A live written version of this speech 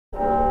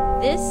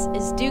This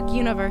is Duke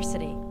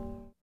University.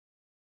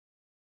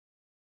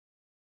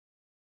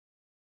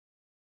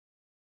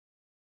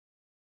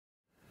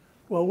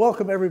 Well,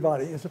 welcome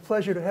everybody. It's a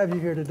pleasure to have you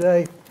here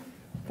today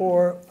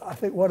for, I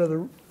think, one of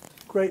the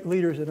great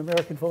leaders in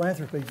American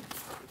philanthropy.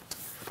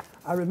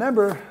 I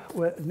remember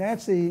when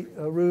Nancy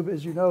Roob,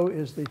 as you know,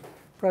 is the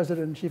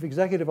President and Chief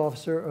Executive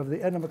Officer of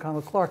the Edna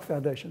McConnell Clark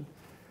Foundation,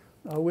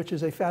 which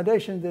is a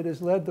foundation that has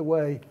led the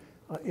way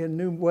in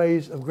new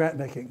ways of grant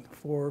making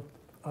for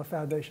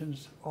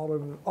foundations all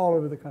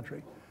over the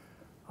country.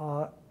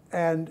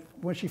 And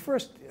when she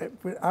first,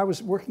 I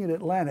was working at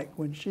Atlantic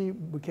when she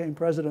became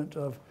president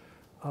of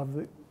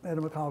the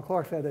Edna McConnell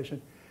Clark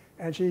Foundation,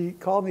 and she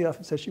called me up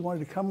and said she wanted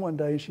to come one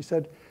day, and she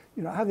said,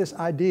 you know, I have this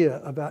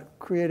idea about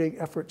creating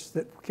efforts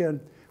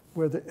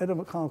where the Edna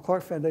McConnell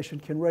Clark Foundation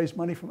can raise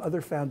money from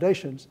other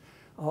foundations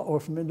or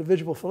from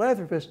individual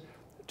philanthropists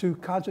to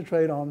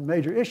concentrate on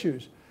major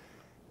issues.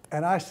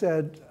 And I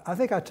said, I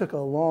think I took a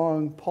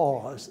long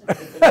pause.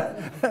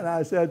 And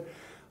I said,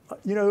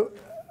 you know,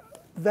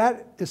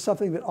 that is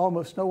something that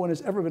almost no one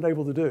has ever been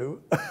able to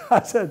do.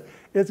 I said,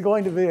 it's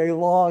going to be a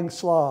long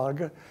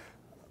slog.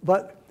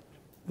 But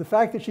the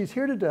fact that she's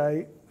here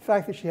today, the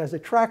fact that she has a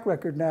track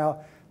record now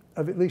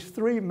of at least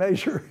 3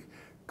 major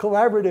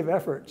collaborative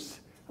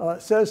efforts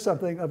says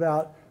something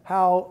about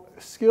how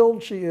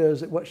skilled she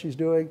is at what she's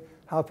doing,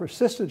 how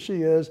persistent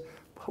she is,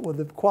 with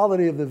the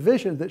quality of the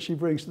vision that she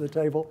brings to the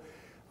table.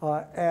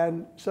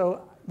 And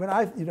so when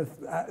I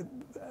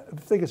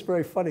think it's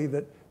very funny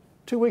that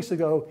 2 weeks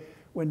ago,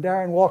 when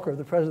Darren Walker,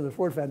 the president of the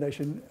Ford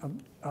Foundation,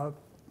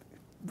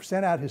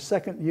 sent out his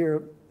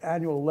second-year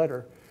annual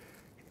letter,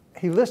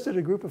 he listed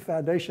a group of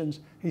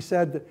foundations. He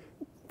said that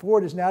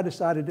Ford has now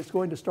decided it's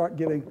going to start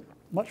giving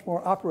much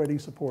more operating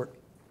support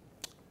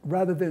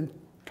rather than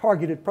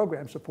targeted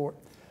program support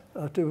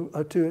to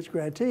its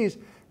grantees.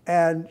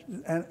 And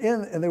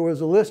there was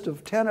a list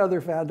of 10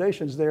 other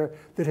foundations there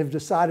that have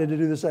decided to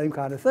do the same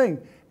kind of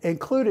thing,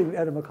 including the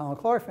Edna McConnell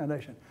Clark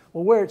Foundation.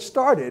 Well, where it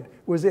started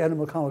was the Edna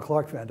McConnell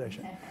Clark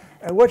Foundation.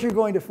 And what you're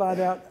going to find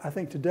out, I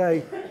think,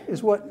 today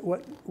is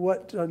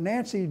what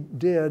Nancy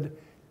did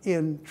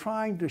in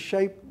trying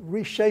to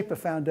reshape a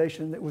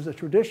foundation that was a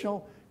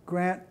traditional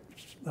grant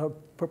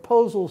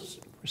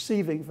proposals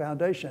receiving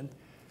foundation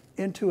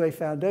into a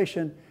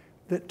foundation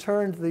that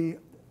turned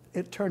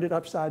it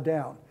upside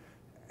down.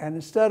 And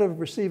instead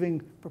of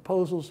receiving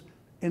proposals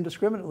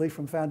indiscriminately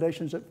from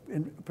foundations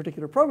in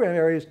particular program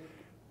areas,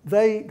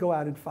 they go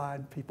out and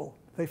find people.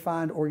 They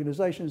find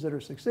organizations that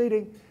are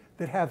succeeding,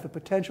 that have the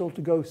potential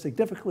to go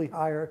significantly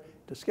higher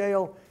to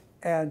scale,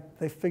 and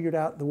they figured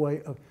out the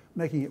way of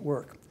making it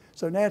work.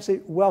 So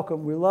Nancy,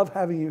 welcome. We love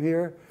having you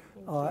here,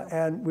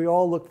 and we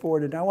all look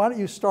forward to it. Now, why don't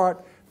you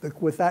start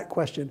with that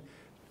question.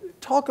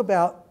 Talk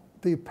about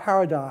the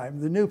paradigm,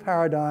 the new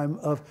paradigm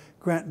of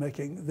grant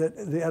making that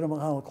the Edna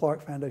McConnell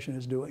Clark Foundation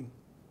is doing.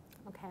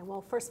 Okay,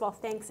 well, first of all,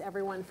 thanks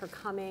everyone for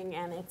coming,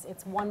 and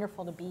it's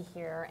wonderful to be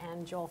here.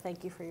 And Joel,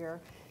 thank you for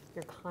your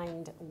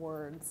kind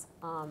words,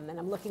 and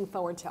I'm looking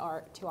forward to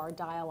our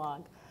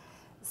dialogue.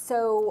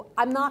 So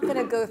I'm not going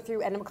to go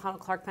through Edna McConnell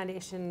Clark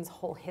Foundation's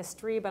whole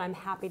history, but I'm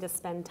happy to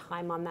spend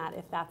time on that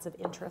if that's of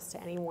interest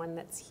to anyone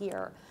that's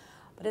here.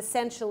 But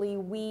essentially,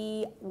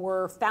 we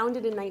were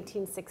founded in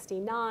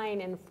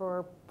 1969, and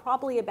for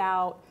probably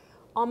about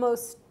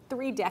almost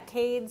 3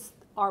 decades,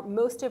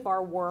 most of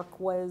our work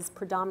was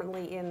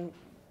predominantly in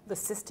the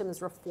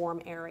systems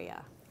reform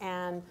area.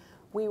 And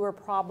we were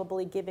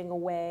probably giving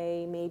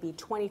away maybe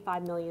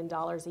 $25 million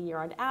a year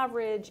on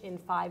average in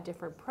 5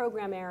 different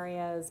program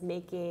areas,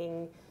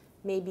 making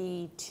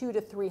maybe 200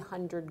 to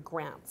 300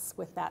 grants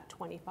with that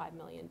 $25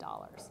 million.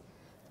 So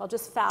I'll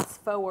just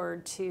fast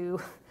forward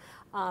to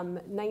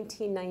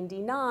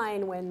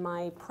 1999 when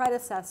my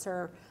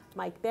predecessor,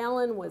 Mike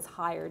Balin, was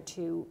hired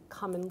to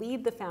come and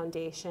lead the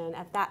foundation.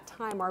 At that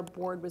time, our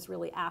board was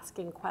really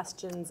asking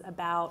questions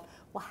about,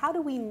 well, how do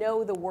we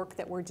know the work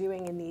that we're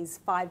doing in these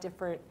 5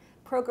 different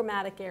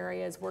programmatic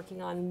areas,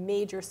 working on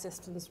major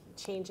systems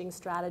changing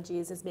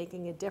strategies is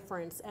making a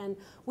difference? And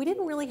we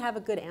didn't really have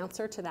a good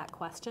answer to that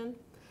question.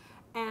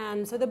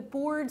 And so the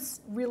board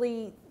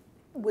really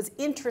was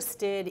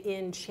interested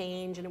in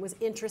change, and it was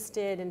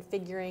interested in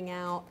figuring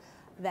out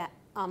that,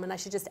 and I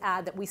should just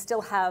add that we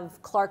still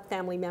have Clark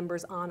family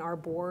members on our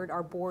board.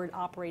 Our board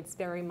operates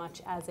very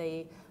much as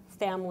a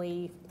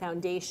family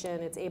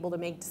foundation. It's able to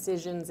make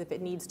decisions if it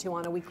needs to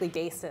on a weekly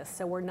basis.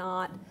 So we're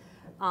not,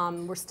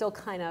 we're still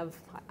kind of,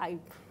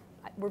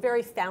 we're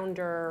very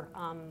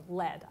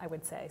founder-led, I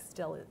would say,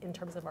 still in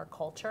terms of our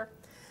culture.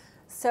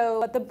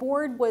 So, but the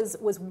board was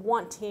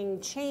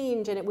wanting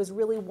change, and it was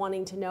really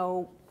wanting to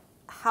know,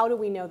 how do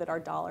we know that our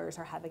dollars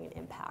are having an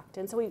impact?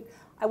 And so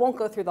I won't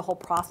go through the whole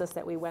process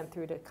that we went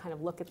through to kind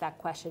of look at that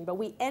question, but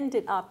we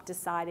ended up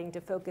deciding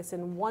to focus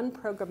in one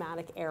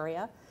programmatic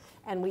area,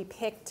 and we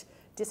picked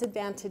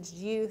disadvantaged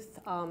youth,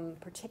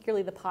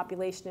 particularly the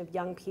population of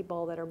young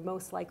people that are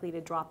most likely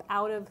to drop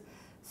out of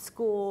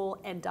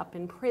school, end up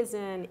in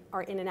prison,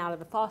 are in and out of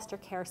the foster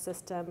care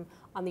system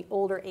on the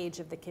older age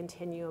of the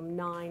continuum,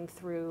 9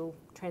 through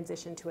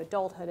transition to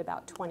adulthood,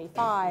 about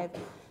 25.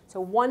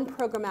 So one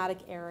programmatic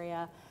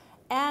area.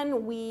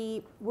 And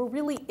we were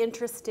really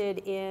interested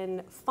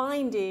in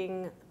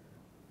finding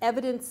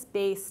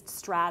evidence-based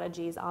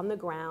strategies on the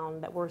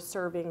ground that were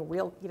serving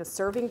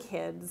serving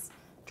kids,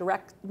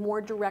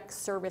 more direct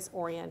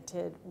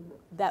service-oriented,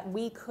 that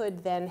we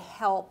could then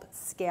help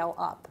scale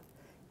up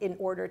in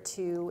order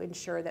to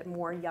ensure that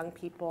more young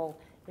people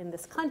in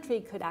this country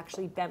could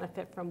actually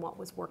benefit from what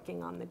was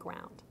working on the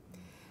ground.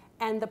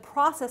 And the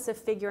process of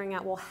figuring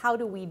out, well, how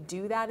do we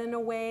do that in a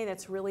way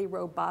that's really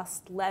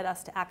robust, led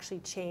us to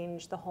actually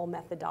change the whole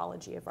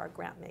methodology of our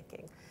grant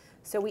making.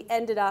 So we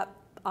ended up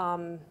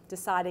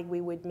deciding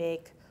we would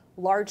make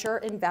larger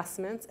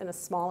investments in a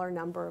smaller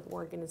number of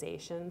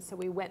organizations. So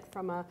we went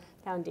from a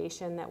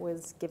foundation that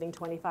was giving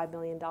 $25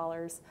 million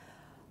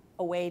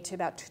away to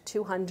about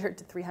 200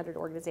 to 300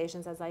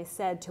 organizations, as I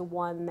said, to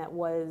one that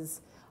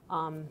was,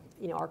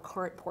 our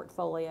current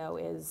portfolio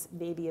is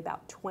maybe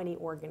about 20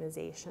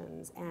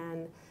 organizations.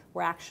 And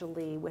we're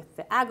actually, with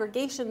the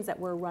aggregations that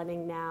we're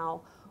running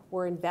now,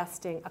 we're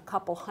investing a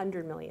couple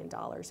 $100 million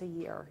a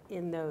year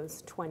in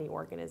those 20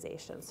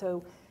 organizations.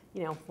 So,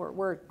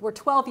 we're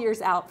 12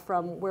 years out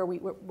from where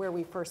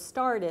we first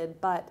started,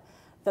 but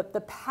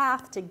the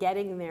path to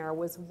getting there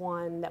was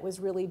one that was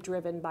really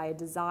driven by a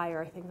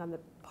desire, I think, on the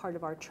part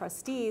of our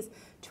trustees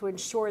to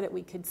ensure that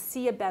we could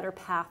see a better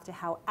path to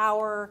how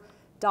our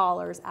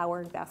dollars,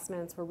 our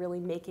investments, were really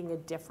making a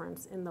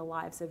difference in the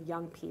lives of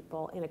young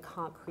people in a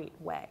concrete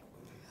way.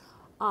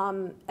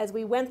 As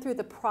we went through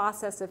the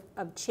process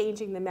of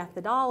changing the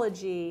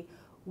methodology,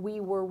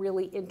 we were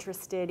really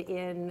interested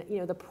in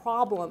the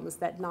problems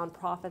that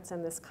nonprofits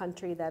in this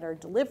country that are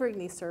delivering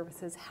these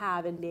services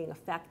have in being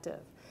effective.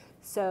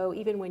 So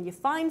even when you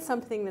find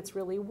something that's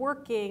really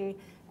working,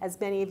 as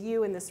many of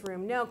you in this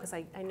room know, because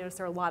I notice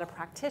there are a lot of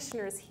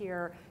practitioners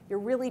here, you're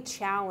really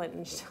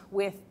challenged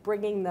with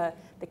bringing the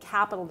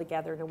capital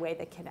together in a way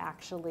that can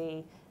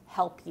actually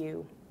help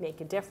you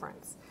make a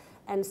difference.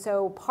 And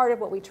so part of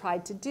what we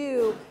tried to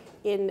do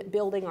in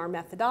building our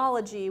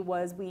methodology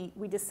was we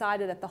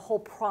decided that the whole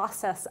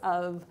process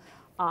of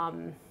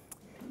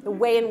the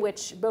way in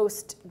which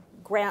most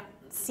grant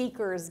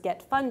seekers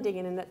get funding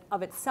in and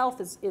of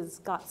itself is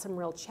got some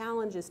real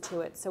challenges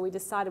to it. So we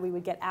decided we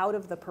would get out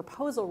of the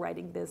proposal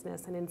writing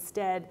business and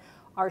instead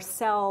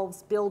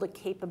ourselves build a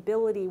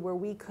capability where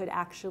we could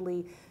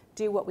actually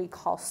do what we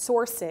call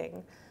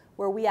sourcing,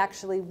 where we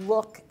actually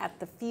look at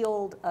the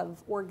field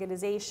of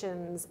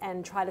organizations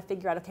and try to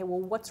figure out, okay, well,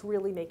 what's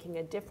really making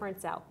a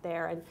difference out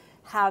there, and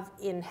have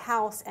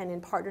in-house and in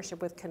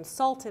partnership with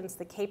consultants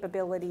the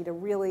capability to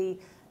really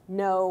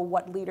know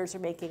what leaders are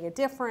making a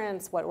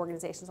difference, what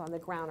organizations on the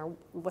ground are,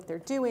 what they're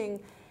doing.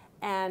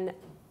 And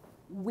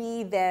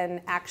we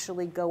then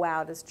actually go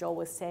out, as Joel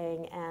was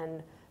saying,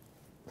 and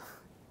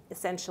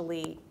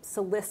essentially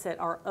solicit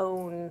our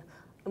own,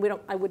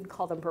 I wouldn't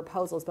call them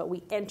proposals, but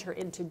we enter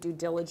into due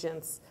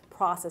diligence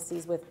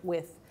processes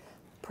with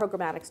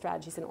programmatic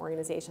strategies and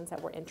organizations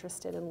that we're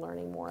interested in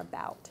learning more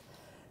about.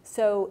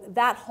 So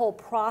that whole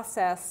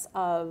process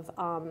of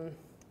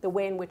the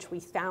way in which we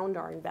found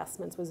our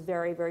investments was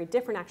very, very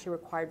different, actually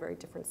required very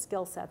different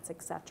skill sets,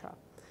 et cetera.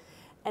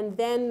 And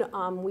then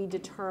we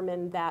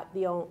determined that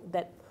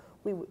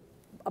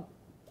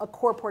a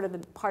core part of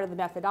the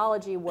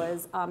methodology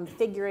was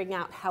figuring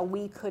out how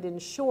we could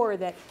ensure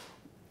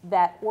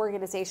that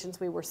organizations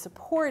we were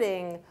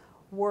supporting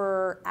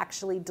were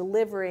actually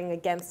delivering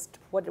against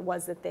what it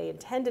was that they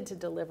intended to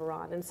deliver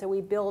on. And so we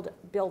built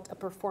a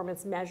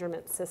performance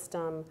measurement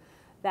system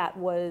that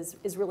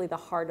is really the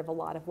heart of a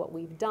lot of what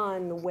we've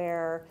done,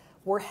 where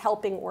we're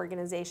helping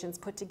organizations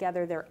put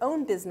together their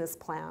own business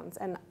plans.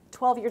 And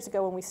 12 years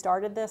ago when we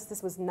started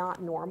this was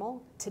not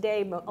normal.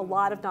 Today, a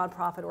lot of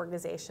nonprofit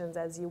organizations,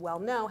 as you well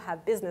know,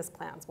 have business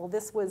plans. Well,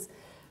 this was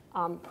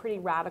pretty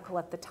radical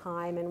at the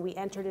time, and we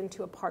entered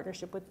into a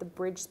partnership with the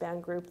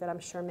Bridgespan Group that I'm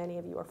sure many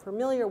of you are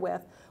familiar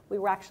with. We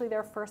were actually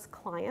their first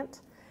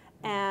client,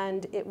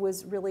 and it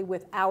was really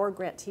with our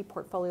grantee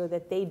portfolio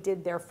that they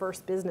did their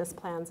first business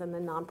plans in the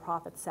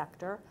nonprofit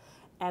sector,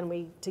 and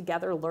we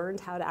together learned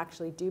how to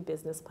actually do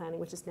business planning,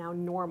 which is now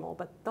normal.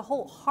 But the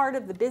whole heart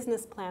of the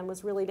business plan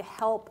was really to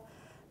help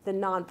the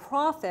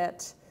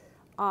nonprofit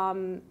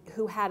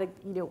who had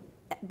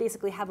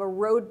basically have a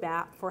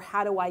roadmap for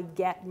how do I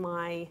get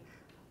my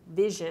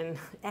vision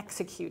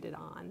executed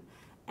on,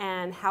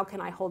 and how can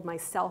I hold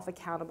myself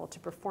accountable to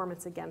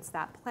performance against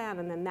that plan.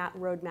 And then that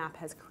roadmap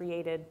has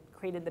created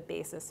the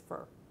basis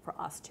for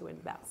us to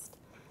invest.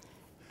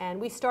 And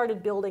we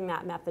started building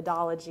that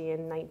methodology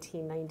in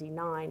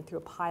 1999 through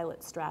a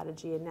pilot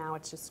strategy, and now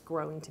it's just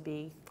grown to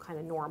be kind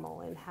of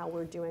normal in how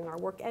we're doing our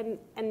work. And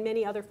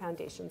many other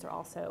foundations are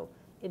also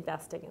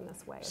investing in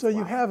this way. So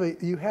you have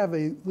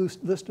a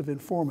list of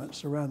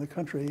informants around the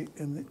country,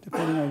 and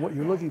depending on what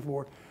you're looking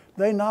for,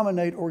 they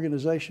nominate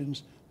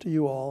organizations to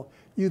you all.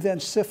 You then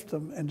sift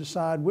them and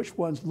decide which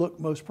ones look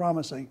most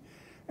promising.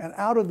 And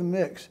out of the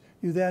mix,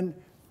 you then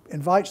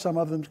invite some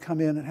of them to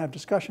come in and have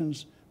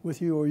discussions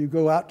with you, or you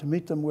go out to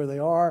meet them where they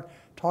are,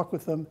 talk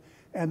with them,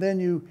 and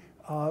then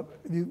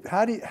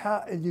how do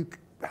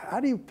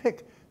you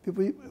pick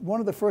people? One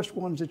of the first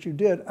ones that you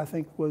did, I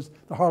think, was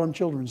the Harlem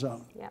Children's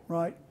Zone, Yep.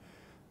 right?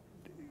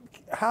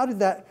 How did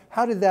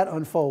that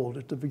unfold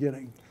at the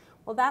beginning?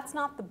 Well, that's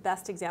not the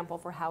best example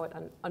for how it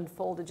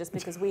unfolded, just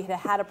because we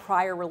had a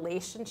prior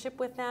relationship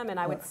with them, and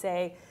I would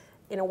say,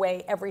 in a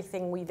way,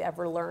 everything we've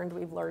ever learned,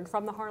 we've learned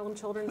from the Harlem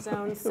Children's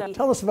Zone. So,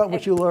 tell us about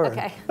what you learned.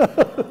 Okay.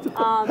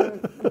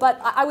 But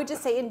I would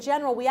just say, in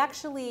general, we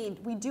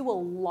do a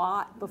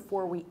lot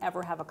before we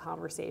ever have a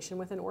conversation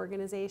with an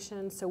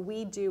organization. So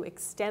we do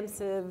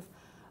extensive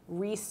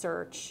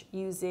research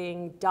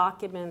using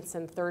documents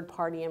and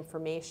third-party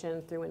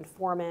information through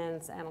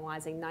informants,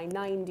 analyzing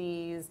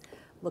 990s,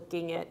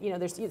 looking at,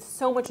 there's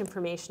so much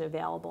information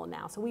available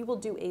now. So we will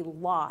do a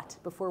lot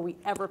before we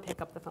ever pick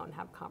up the phone and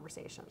have a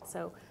conversation.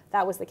 So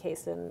that was the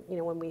case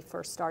when we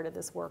first started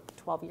this work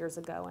 12 years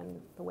ago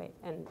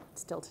and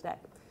still today.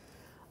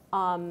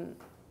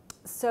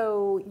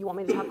 So you want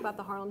me to talk about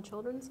the Harlem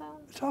Children's Zone?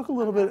 Talk a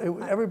little bit.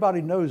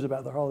 Everybody knows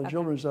about the Harlem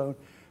Children's Zone.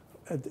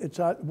 It's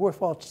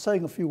worthwhile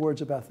saying a few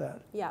words about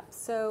that. Yeah.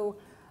 So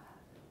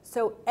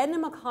Edna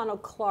McConnell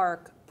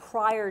Clark,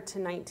 prior to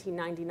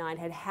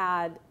 1999,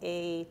 had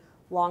a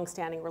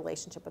long-standing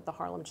relationship with the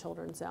Harlem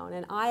Children's Zone.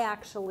 And I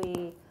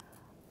actually,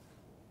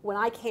 when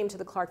I came to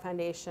the Clark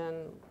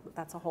Foundation,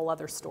 that's a whole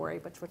other story,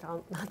 which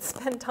I'll not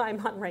spend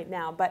time on right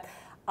now, but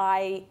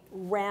I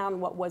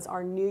ran what was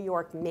our New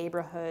York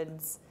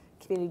Neighborhoods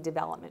Community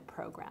Development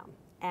Program.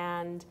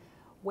 And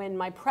when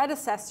my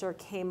predecessor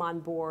came on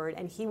board,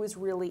 and he was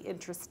really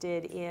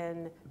interested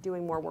in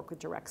doing more work with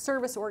direct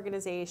service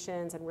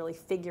organizations and really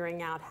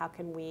figuring out how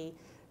can we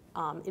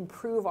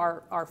improve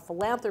our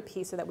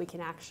philanthropy so that we can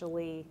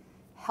actually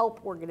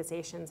help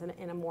organizations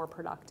in a more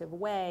productive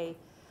way,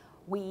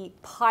 we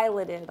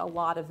piloted a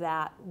lot of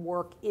that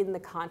work in the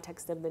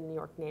context of the New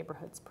York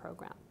Neighborhoods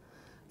Program.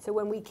 So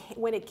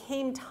when it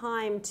came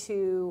time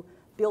to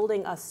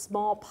building a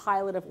small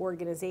pilot of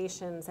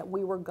organizations that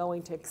we were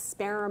going to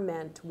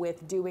experiment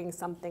with doing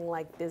something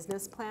like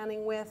business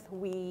planning with,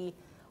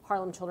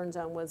 Harlem Children's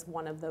Zone was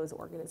one of those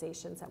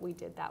organizations that we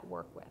did that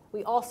work with.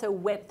 We also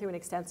went through an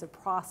extensive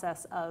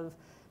process of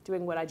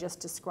doing what I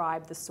just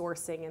described, the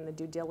sourcing and the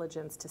due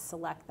diligence to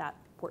select that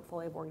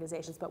portfolio of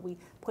organizations, but we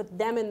put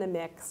them in the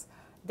mix.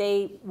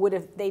 They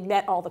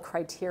met all the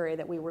criteria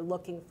that we were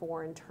looking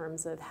for in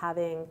terms of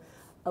having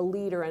a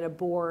leader and a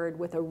board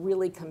with a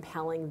really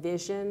compelling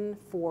vision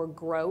for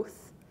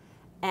growth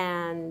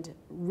and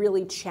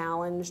really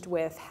challenged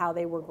with how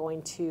they were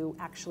going to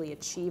actually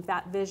achieve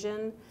that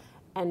vision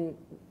and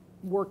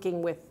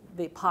working with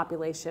the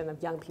population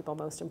of young people,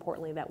 most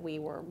importantly, that we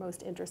were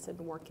most interested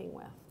in working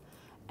with.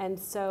 And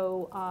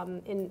so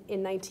in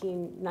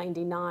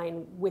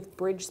 1999, with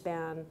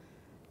Bridgespan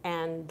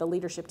and the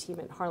leadership team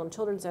at Harlem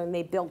Children's Zone,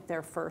 they built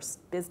their first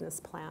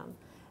business plan.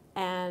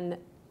 And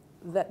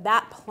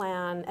that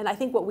plan, and I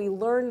think what we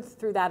learned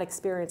through that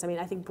experience,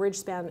 I think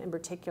Bridgespan in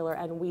particular,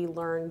 and we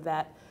learned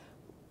that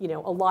a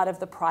lot of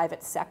the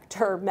private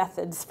sector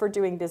methods for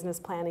doing business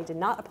planning did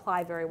not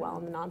apply very well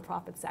in the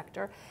nonprofit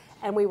sector.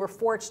 And we were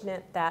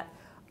fortunate that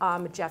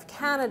Jeff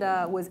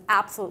Canada was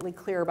absolutely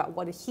clear about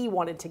what he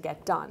wanted to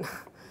get done.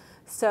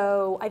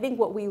 So I think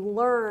what we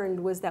learned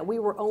was that we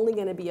were only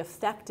going to be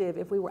effective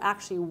if we were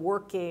actually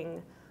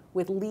working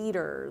with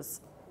leaders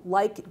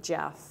like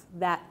Jeff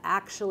that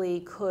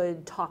actually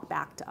could talk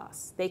back to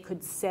us. They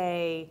could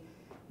say,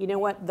 you know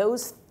what,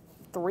 those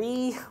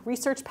 3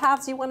 research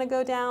paths you want to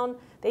go down,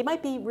 they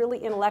might be really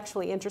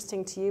intellectually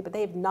interesting to you, but they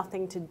have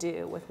nothing to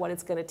do with what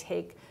it's going to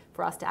take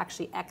for us to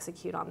actually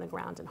execute on the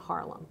ground in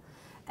Harlem.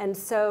 And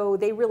so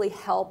they really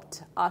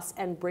helped us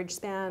and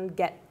Bridgespan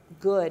get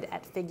good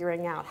at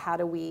figuring out how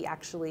do we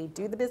actually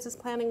do the business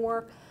planning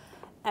work.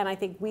 And I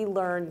think we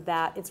learned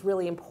that it's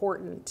really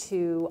important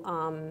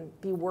to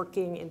be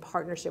working in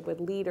partnership with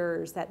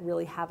leaders that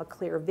really have a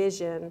clear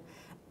vision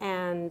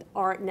and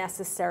aren't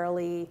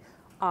necessarily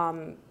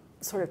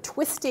sort of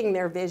twisting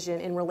their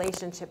vision in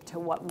relationship to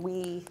what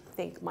we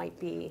think might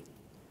be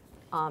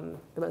the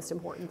most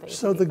important thing.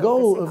 So the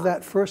goal of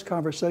that first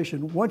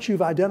conversation, once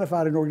you've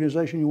identified an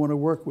organization you want to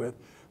work with,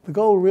 the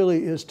goal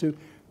really is to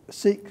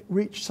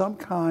reach some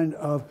kind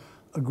of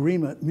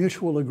agreement,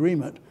 mutual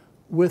agreement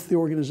with the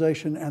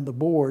organization and the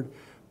board,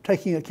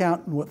 taking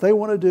account in what they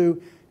want to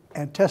do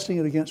and testing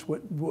it against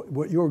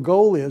what your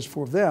goal is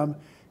for them,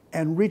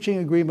 and reaching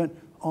agreement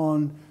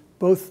on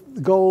both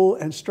the goal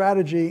and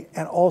strategy,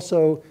 and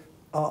also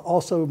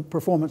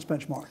performance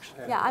benchmarks.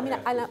 Yeah, I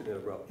know.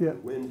 Yeah.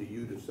 When do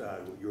you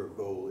decide what your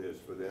goal is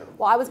for them?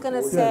 Well, I was going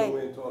to say.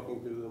 Before you go in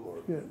talking to them, or?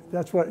 Yeah,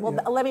 that's what. Well,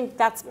 yeah.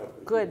 That's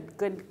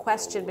good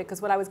question,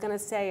 because what I was going to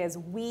say is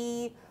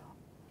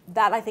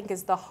that I think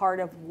is the heart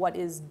of what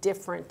is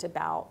different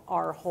about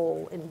our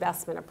whole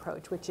investment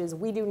approach, which is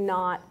we do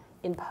not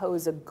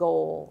impose a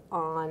goal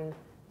on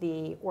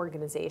the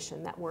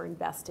organization that we're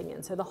investing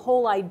in. So the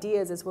whole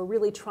idea is we're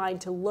really trying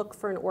to look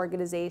for an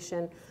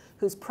organization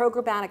whose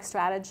programmatic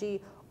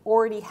strategy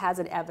already has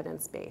an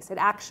evidence base. It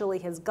actually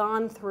has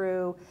gone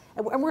through,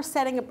 and we're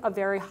setting a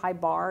very high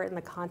bar in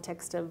the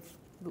context of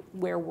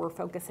where we're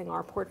focusing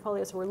our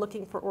portfolio. So we're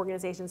looking for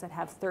organizations that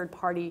have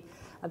third-party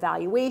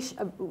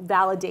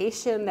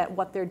validation that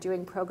what they're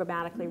doing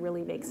programmatically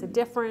really makes a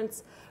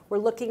difference. We're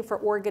looking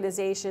for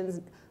organizations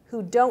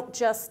who don't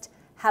just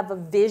have a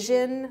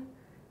vision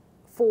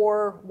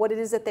for what it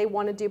is that they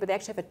want to do, but they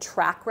actually have a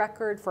track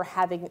record for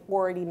having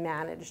already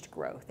managed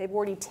growth. They've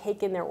already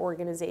taken their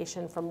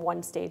organization from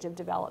one stage of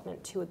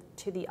development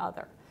to the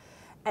other.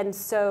 And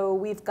so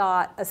we've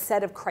got a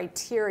set of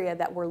criteria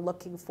that we're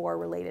looking for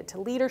related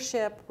to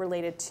leadership,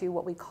 related to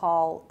what we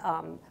call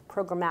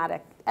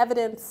programmatic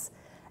evidence,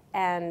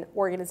 and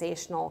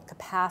organizational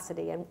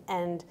capacity.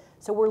 And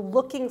so we're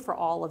looking for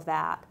all of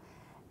that.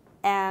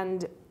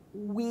 And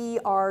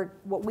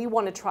what we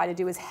want to try to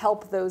do is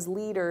help those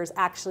leaders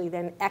actually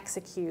then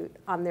execute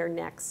on their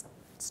next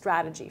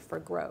strategy for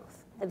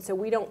growth. And so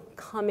we don't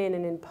come in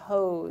and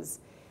impose,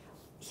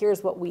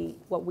 here's what we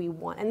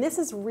want. And this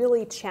is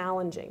really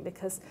challenging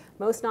because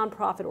most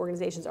nonprofit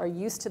organizations are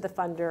used to the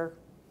funder,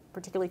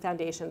 particularly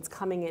foundations,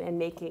 coming in and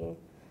making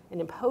and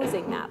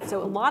imposing that.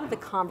 So a lot of the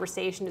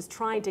conversation is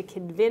trying to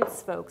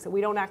convince folks that we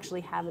don't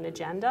actually have an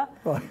agenda.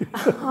 Right.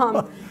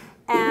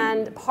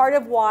 And part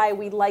of why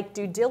we like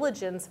due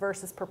diligence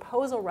versus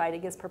proposal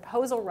writing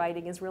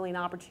is really an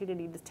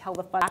opportunity to tell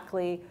the funder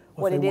exactly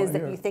what it is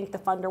that you think the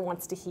funder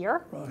wants to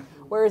hear. Right.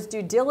 Whereas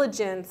due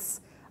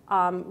diligence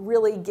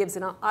really gives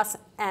us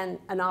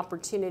an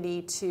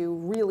opportunity to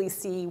really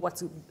see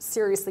what's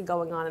seriously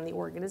going on in the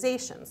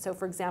organization. So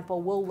for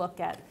example, we'll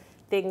look at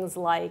things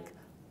like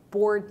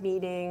board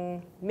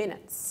meeting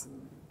minutes,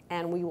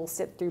 and we will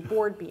sit through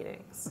board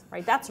meetings,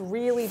 right? That's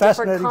really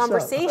different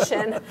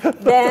conversation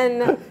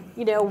than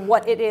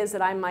what it is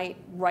that I might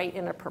write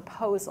in a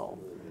proposal.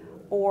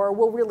 Or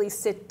we'll really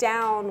sit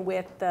down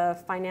with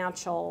the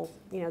financial,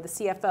 the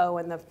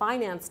CFO and the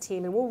finance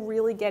team, and we'll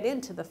really get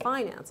into the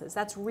finances.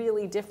 That's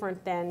really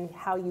different than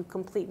how you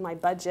complete my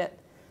budget,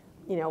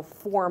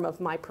 form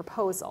of my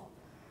proposal.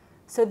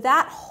 So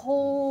that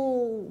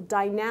whole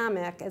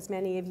dynamic, as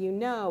many of you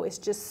know, is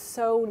just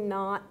so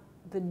not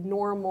the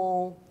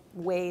normal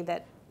way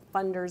that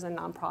funders and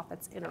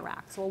nonprofits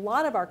interact. So a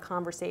lot of our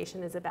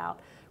conversation is about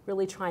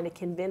really trying to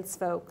convince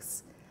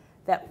folks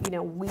that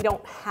we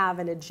don't have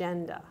an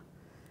agenda.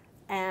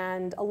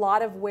 And a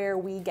lot of where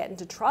we get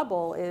into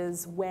trouble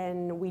is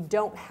when we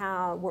don't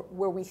have,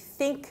 where we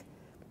think,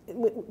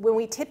 when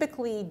we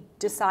typically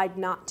decide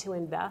not to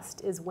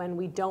invest is when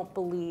we don't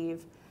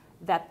believe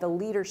that the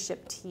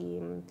leadership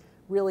team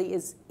really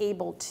is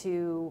able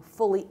to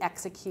fully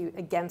execute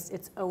against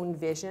its own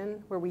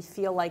vision, where we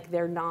feel like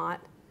they're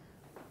not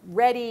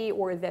ready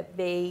or that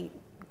they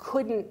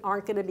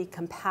aren't going to be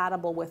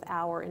compatible with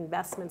our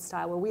investment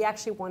style, where we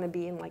actually want to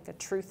be in like a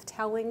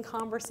truth-telling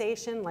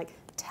conversation, like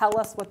tell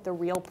us what the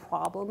real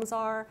problems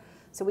are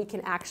so we can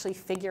actually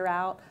figure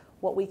out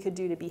what we could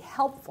do to be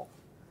helpful.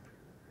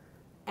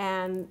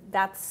 And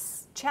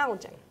that's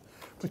challenging.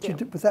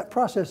 But that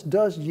process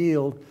does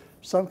yield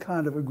some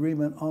kind of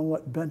agreement on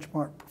what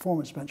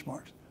performance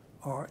benchmarks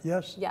are,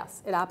 yes?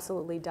 Yes, it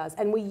absolutely does.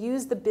 And we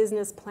use the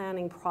business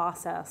planning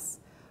process.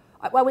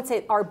 I would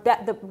say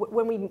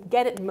when we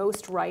get it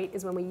most right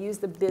is when we use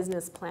the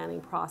business planning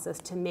process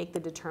to make the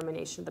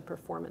determination of the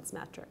performance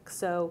metrics.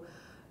 So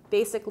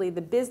basically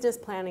the business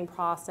planning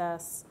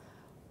process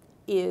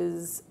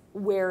is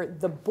where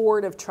the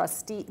board of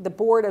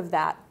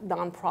that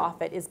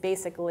nonprofit is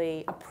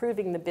basically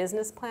approving the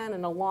business plan,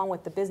 and along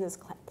with the business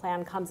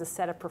plan comes a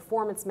set of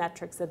performance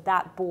metrics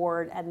that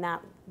board and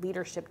that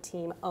leadership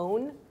team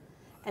own,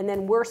 and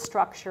then we're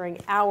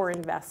structuring our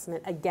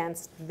investment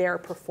against their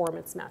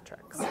performance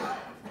metrics.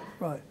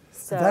 Right.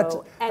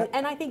 So,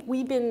 and I think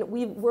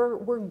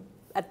we're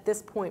at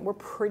this point, we're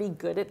pretty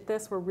good at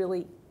this. We're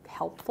really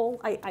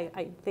helpful,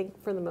 I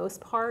think, for the most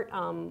part.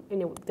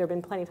 There have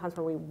been plenty of times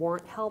where we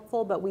weren't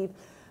helpful, but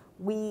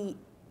the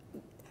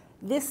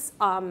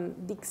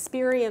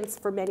experience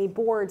for many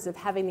boards of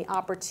having the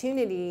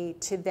opportunity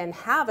to then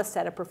have a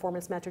set of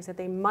performance metrics that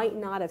they might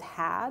not have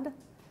had,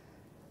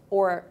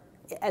 or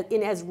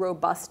in as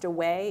robust a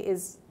way,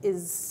 is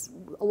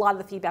a lot of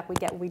the feedback we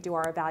get when we do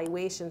our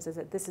evaluations is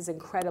that this is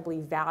incredibly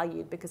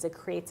valued because it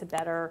creates a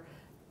better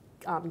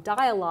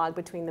dialogue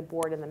between the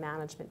board and the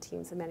management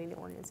teams in many of the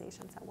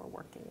organizations that we're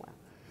working with.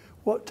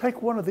 Well,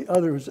 take one of the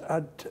others.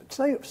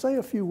 Say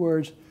a few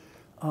words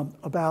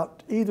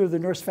about either the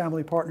Nurse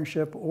Family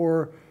Partnership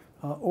or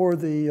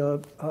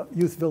the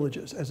youth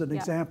villages as an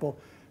example,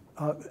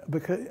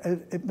 because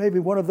maybe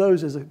one of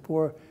those is a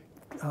more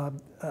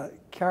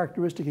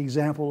characteristic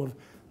example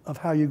of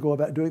how you go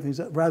about doing things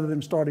rather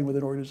than starting with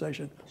an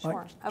organization.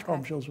 Sure.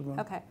 Like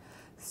Okay.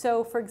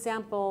 So, for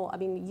example,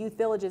 Youth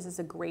Villages is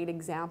a great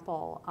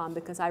example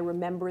because I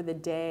remember the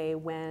day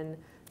when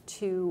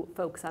two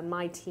folks on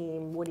my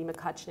team, Woody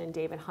McCutcheon and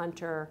David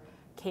Hunter,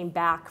 came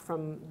back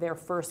from their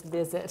first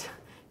visit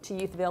to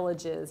Youth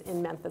Villages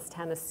in Memphis,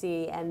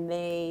 Tennessee, and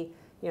they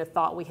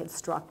thought we had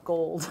struck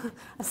gold,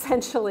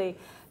 essentially,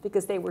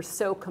 because they were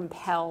so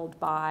compelled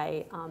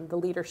by the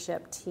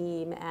leadership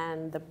team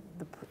and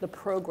the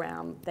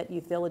program that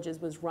Youth Villages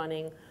was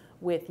running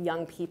with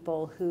young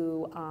people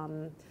who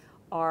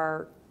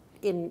are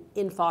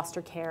in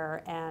foster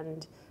care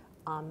and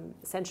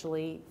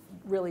essentially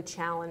really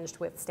challenged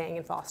with staying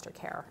in foster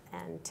care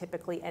and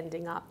typically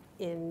ending up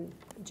in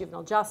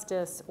juvenile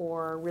justice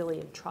or really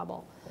in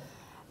trouble.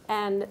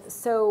 And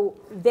so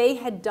they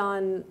had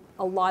done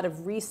a lot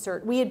of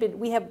research.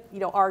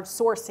 Our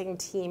sourcing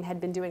team had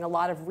been doing a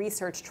lot of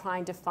research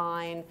trying to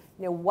find,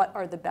 what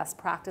are the best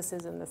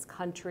practices in this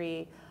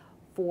country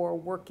for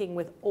working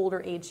with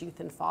older age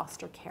youth in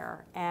foster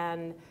care,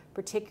 and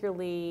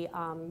particularly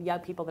young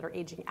people that are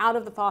aging out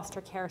of the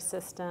foster care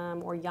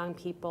system or young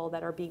people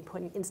that are being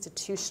put in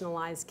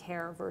institutionalized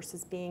care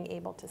versus being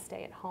able to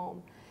stay at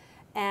home.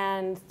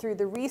 And through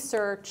the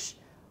research,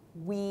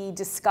 we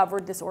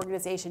discovered this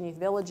organization, Youth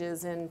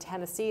Villages, in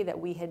Tennessee that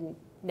we had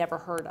never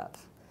heard of.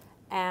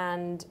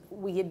 And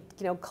we had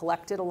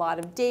collected a lot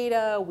of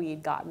data. We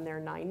had gotten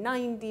their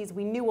 990s.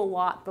 We knew a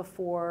lot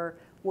before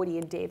Woody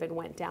and David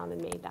went down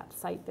and made that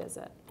site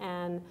visit.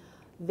 And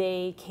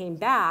they came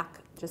back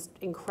just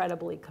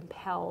incredibly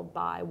compelled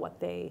by what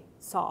they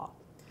saw.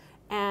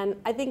 And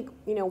I think,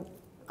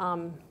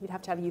 you'd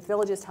have to have Youth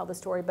Villages tell the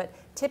story, but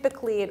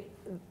typically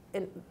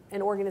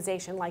an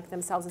organization like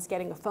themselves is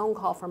getting a phone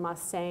call from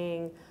us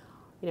saying,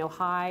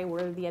 hi,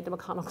 we're the Edna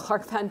McConnell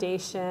Clark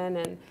Foundation,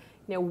 and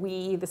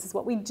this is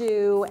what we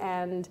do,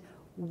 and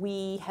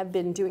we have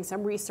been doing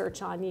some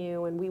research on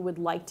you, and we would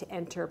like to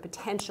enter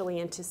potentially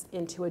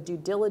into a due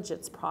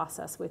diligence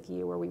process with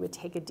you, where we would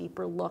take a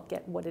deeper look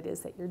at what it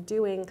is that you're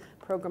doing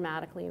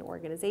programmatically and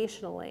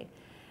organizationally.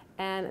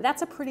 And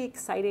that's a pretty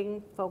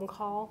exciting phone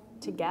call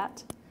to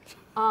get.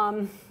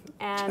 And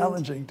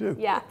challenging too.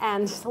 Yeah,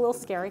 and a little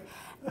scary.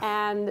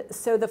 And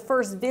so the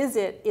first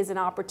visit is an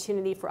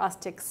opportunity for us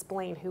to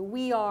explain who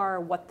we are,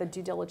 what the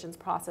due diligence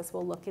process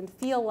will look and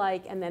feel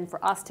like, and then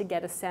for us to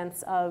get a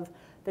sense of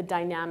the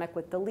dynamic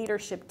with the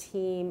leadership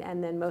team,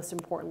 and then most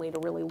importantly to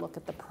really look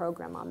at the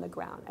program on the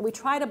ground. And we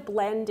try to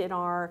blend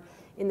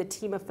in the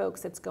team of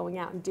folks that's going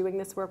out and doing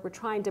this work, we're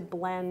trying to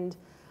blend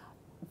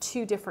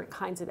two different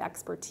kinds of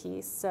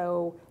expertise.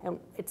 So, and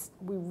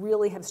we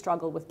really have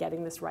struggled with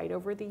getting this right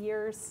over the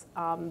years,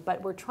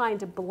 but we're trying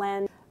to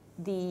blend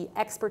the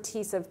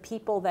expertise of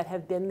people that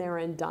have been there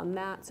and done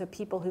that, so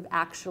people who've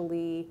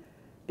actually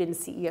been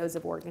CEOs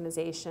of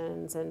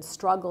organizations and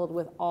struggled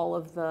with all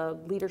of the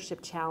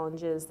leadership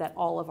challenges that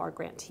all of our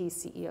grantee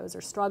CEOs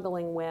are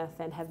struggling with,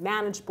 and have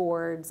managed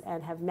boards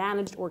and have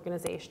managed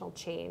organizational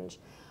change,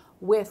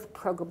 with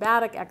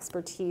programmatic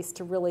expertise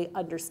to really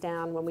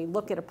understand, when we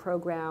look at a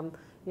program,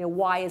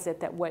 why is it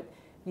that what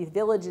Youth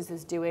Villages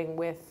is doing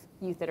with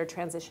youth that are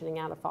transitioning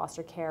out of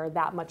foster care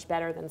that much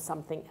better than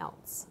something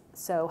else?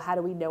 So how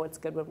do we know it's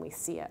good when we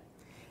see it?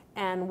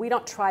 And we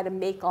don't try to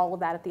make all of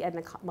that at the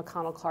Edna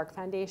McConnell Clark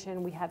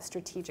Foundation. We have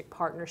strategic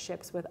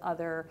partnerships with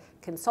other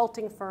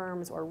consulting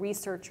firms or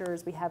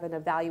researchers. We have an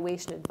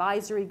evaluation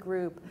advisory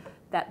group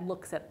that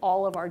looks at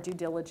all of our due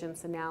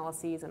diligence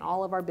analyses and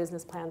all of our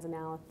business plans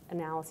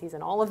analyses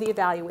and all of the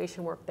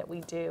evaluation work that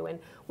we do. And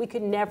we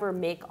could never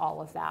make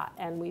all of that.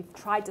 And we've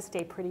tried to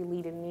stay pretty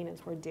lean and mean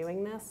as we're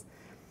doing this.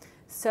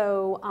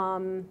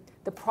 So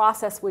the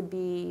process would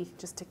be,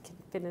 just to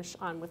finish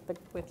on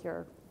with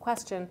your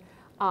question,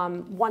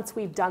 once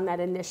we've done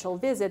that initial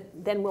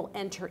visit, then we'll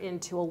enter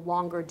into a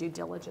longer due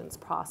diligence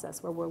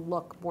process where we'll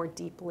look more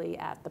deeply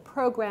at the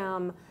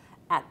program,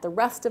 at the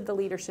rest of the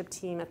leadership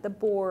team, at the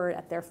board,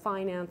 at their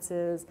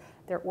finances,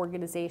 their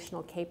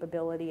organizational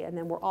capability, and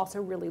then we're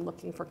also really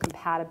looking for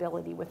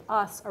compatibility with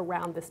us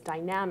around this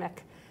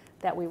dynamic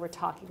that we were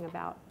talking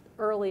about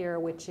earlier,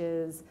 which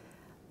is,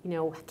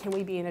 can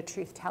we be in a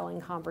truth-telling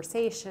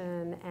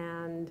conversation,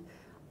 and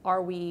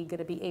are we going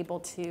to be able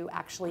to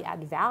actually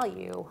add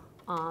value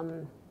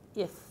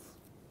if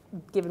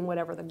given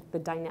whatever the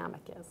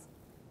dynamic is.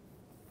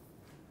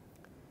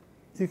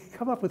 You can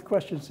come up with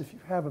questions if you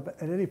have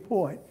at any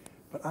point,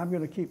 but I'm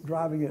going to keep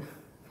driving it.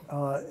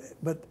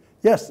 But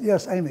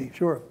yes, Amy,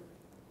 sure.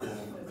 It's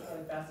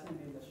really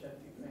fascinating the shift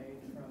you've made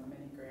from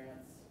many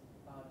grants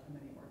to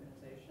many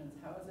organizations.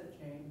 How has it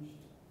changed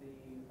the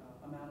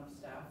amount of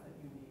staff that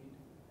you need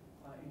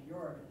in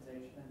your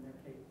organization and their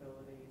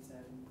capabilities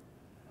and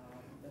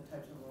the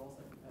types of roles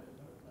that you've had to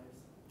put in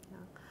place?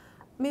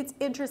 I mean, it's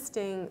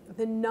interesting.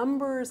 The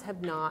numbers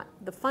have not,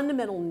 the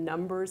fundamental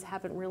numbers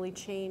haven't really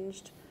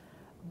changed,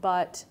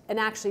 and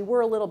actually we're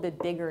a little bit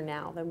bigger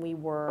now than we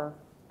were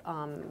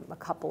a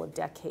couple of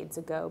decades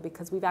ago,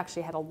 because we've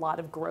actually had a lot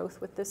of growth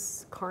with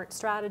this current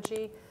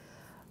strategy.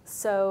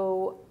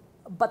 So,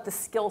 but the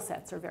skill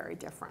sets are very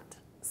different.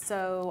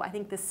 So I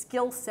think the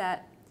skill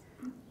set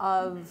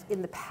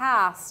in the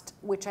past,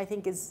 which I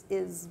think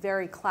is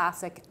very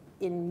classic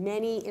in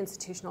many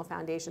institutional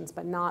foundations,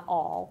 but not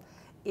all,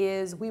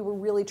 is we were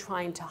really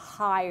trying to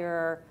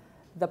hire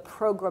the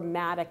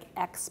programmatic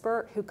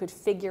expert who could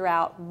figure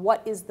out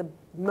what is the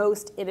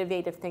most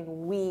innovative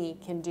thing we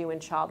can do in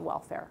child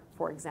welfare,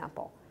 for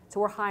example. So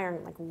we're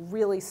hiring like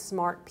really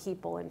smart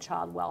people in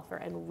child welfare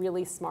and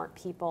really smart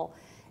people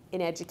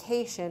in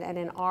education. And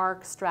in our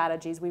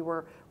strategies, we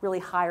were really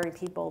hiring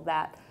people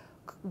that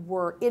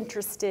were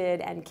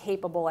interested and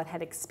capable and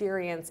had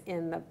experience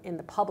in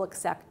the public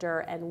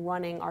sector and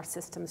running our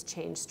systems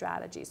change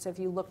strategy. So if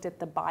you looked at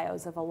the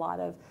bios of a lot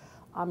of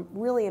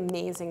really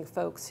amazing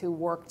folks who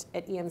worked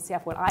at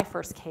EMCF when I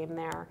first came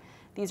there,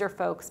 these are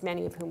folks,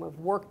 many of whom have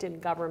worked in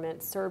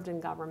government, served in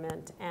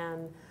government,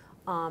 and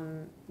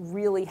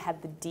really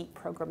had the deep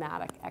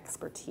programmatic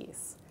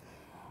expertise.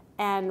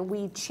 And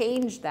we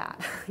changed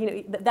that. You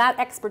know, that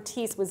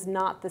expertise was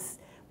not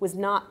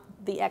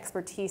the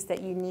expertise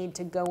that you need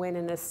to go in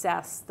and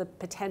assess the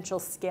potential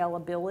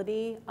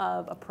scalability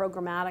of a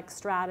programmatic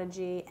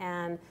strategy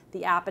and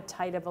the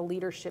appetite of a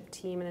leadership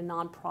team in a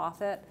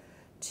nonprofit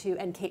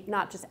and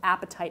not just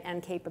appetite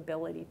and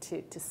capability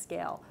to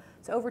scale.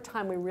 So over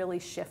time, we really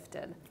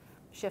shifted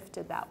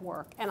that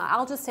work. And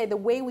I'll just say the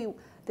way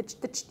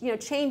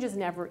change is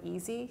never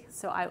easy.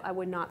 So I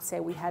would not say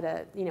we had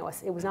it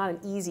was not an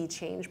easy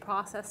change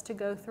process to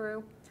go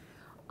through.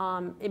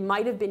 It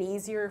might have been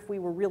easier if we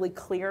were really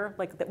clear,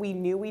 like that we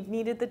knew we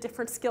needed the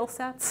different skill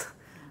sets.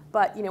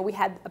 But we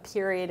had a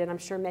period, and I'm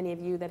sure many of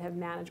you that have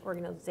managed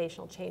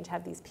organizational change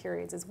have these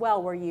periods as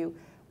well, where you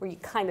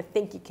kind of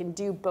think you can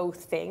do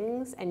both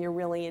things, and you're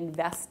really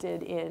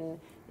invested in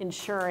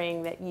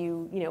ensuring that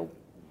you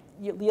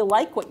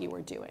like what you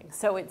were doing.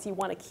 So you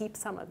want to keep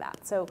some of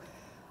that. So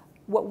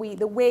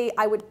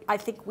I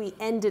think we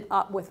ended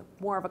up with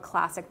more of a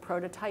classic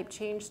prototype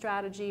change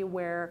strategy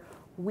where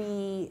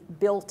we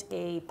built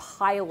a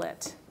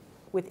pilot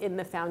within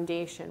the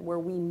foundation where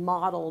we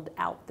modeled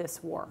out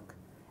this work.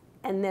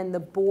 And then the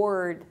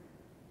board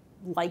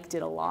liked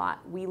it a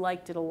lot. We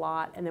liked it a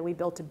lot. And then we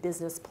built a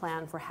business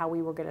plan for how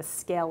we were going to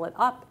scale it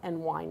up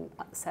and wind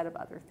a set of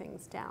other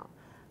things down.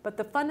 But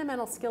the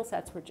fundamental skill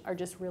sets are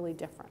just really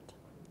different.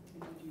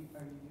 Are you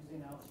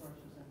using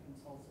outsourcers and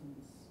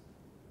consultants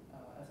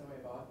as a way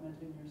of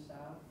augmenting your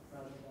staff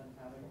rather than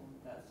having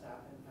that staff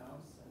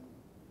in-house? And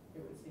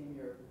it would seem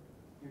your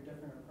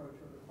different approach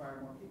would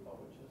require more people,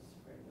 which is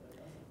great that it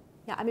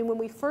doesn't. Yeah, I mean, when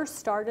we first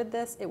started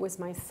this, it was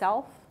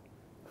myself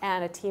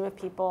and a team of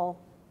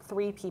people,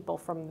 3 people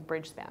from the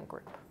Bridgespan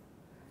group.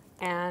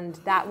 And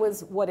that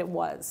was what it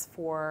was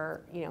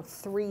for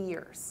 3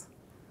 years.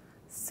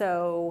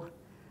 So,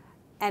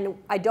 and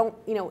I don't,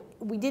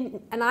 we didn't,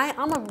 and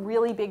I'm a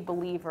really big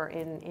believer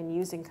in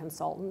using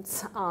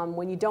consultants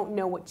when you don't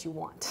know what you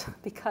want.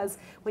 Because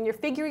when you're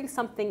figuring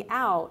something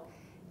out,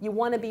 you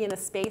want to be in a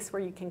space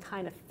where you can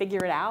kind of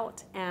figure it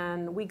out.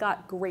 And we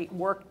got great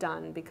work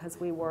done because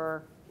we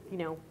were,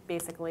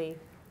 basically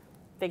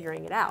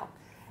figuring it out.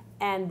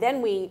 And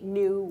then we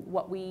knew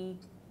what we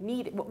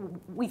needed.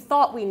 We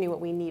thought we knew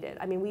what we needed.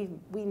 I mean,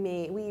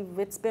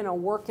 it's been a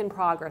work in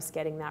progress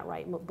getting that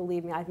right.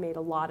 Believe me, I've made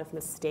a lot of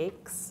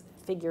mistakes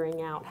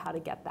figuring out how to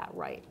get that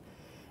right.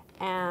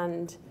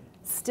 And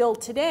still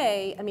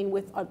today, I mean,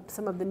 with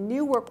some of the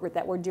new work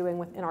that we're doing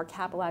within our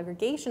capital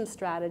aggregation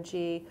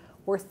strategy,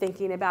 we're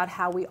thinking about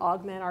how we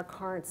augment our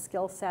current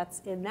skill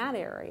sets in that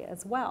area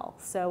as well.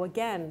 So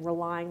again,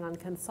 relying on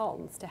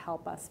consultants to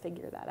help us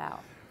figure that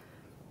out.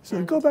 So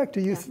to go back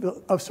to youth,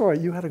 oh, sorry,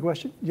 you had a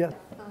question? Yeah.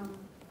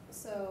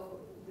 So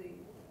the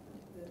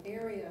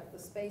area, the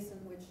space in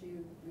which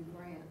you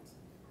grant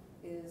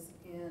is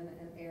in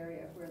an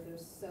area where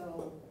there's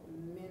so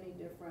many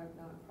different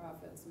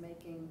nonprofits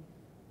making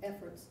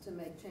efforts to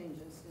make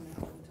changes. We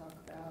talk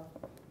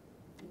about,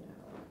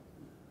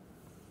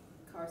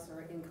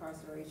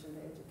 incarceration to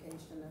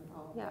education and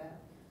all of that.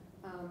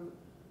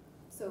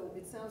 So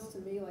it sounds to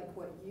me like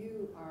what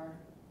you are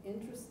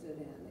interested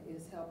in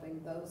is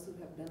helping those who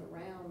have been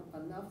around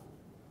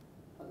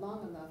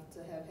long enough to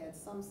have had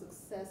some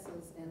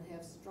successes and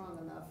have strong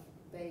enough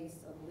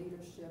base of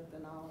leadership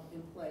and all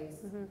in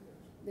place. Mm-hmm.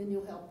 Then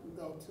you'll help them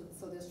go to,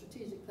 so their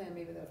strategic plan,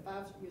 maybe they're a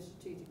 5-year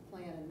strategic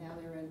plan and now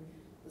they're in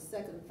the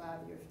second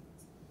 5 years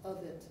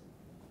of it,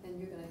 and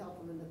you're going to help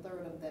them in the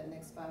third of that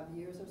next 5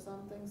 years or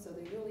something. So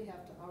they really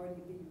have to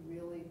already be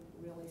really,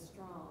 really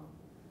strong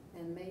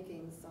and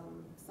making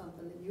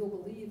something that you'll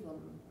believe in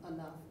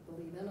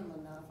them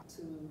enough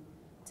to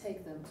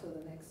take them to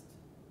the next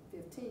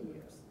 15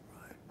 years.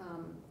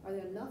 Are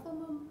there enough of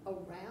them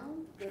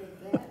around that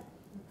are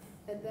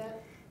at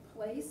that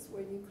place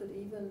where you could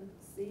even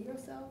see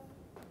yourself?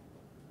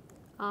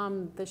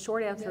 The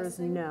short answer is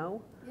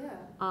no. Yeah.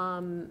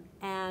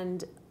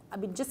 And I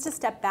mean, just to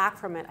step back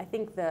from it, I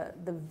think the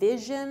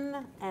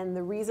vision and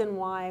the reason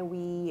why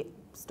we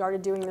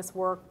started doing this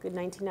work in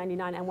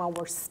 1999 and while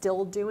we're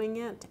still doing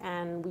it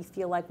and we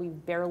feel like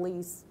we've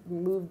barely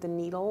moved the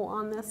needle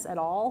on this at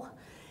all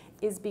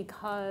is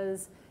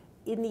because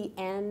in the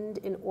end,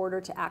 in order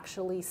to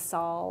actually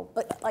solve,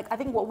 I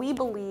think what we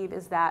believe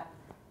is that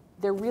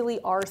there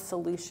really are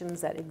solutions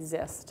that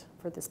exist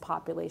for this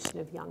population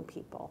of young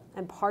people.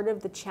 And part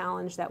of the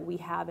challenge that we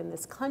have in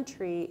this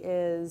country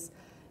is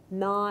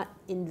not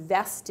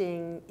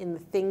investing in the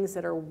things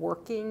that are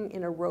working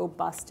in a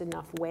robust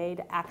enough way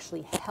to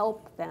actually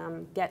help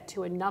them get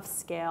to enough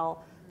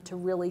scale to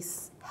really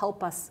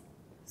help us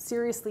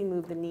seriously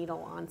move the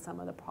needle on some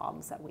of the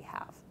problems that we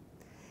have.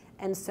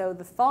 And so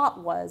the thought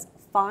was,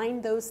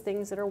 find those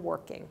things that are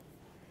working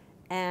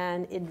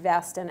and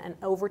invest in, and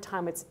over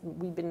time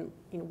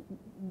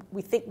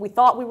we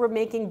thought we were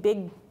making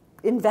big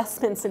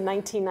investments in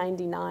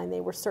 1999.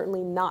 They were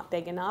certainly not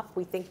big enough.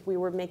 We think we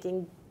were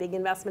making big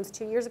investments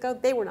 2 years ago.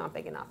 They were not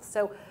big enough.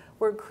 So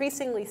we're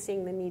increasingly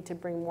seeing the need to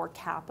bring more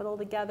capital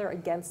together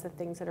against the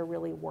things that are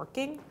really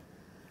working.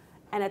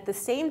 And at the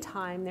same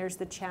time, there's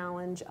the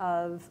challenge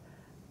of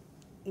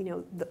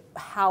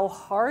how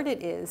hard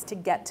it is to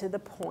get to the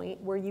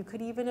point where you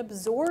could even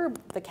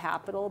absorb the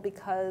capital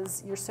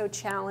because you're so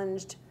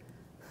challenged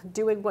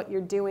doing what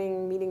you're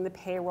doing, meeting the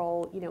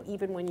payroll,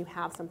 even when you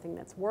have something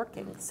that's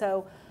working.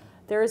 So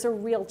there is a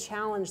real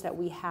challenge that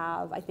we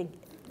have, I think,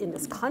 in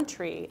this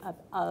country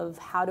of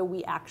how do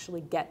we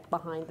actually get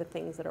behind the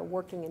things that are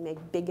working and make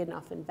big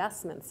enough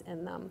investments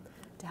in them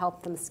to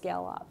help them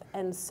scale up.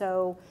 And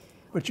so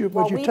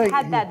while we've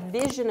had that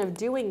vision of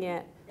doing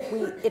it,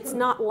 it's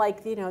not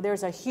like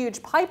there's a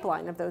huge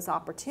pipeline of those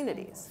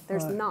opportunities.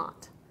 There's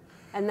not.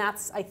 And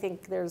I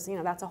think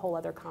that's a whole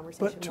other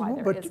conversation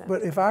why there isn't.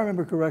 But if I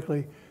remember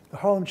correctly, the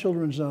Harlem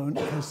Children's Zone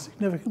has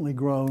significantly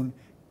grown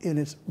in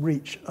its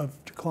reach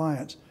to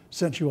clients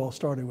since you all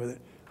started with it.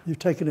 You've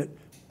taken it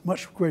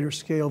much greater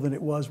scale than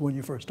it was when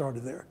you first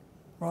started there,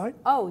 right?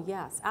 Oh,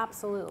 yes,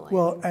 absolutely.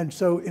 Well, and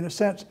so in a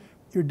sense,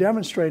 you're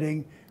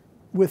demonstrating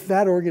with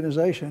that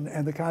organization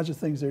and the kinds of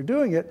things they're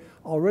doing it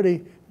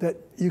already that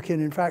you can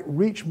in fact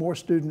reach more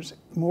students,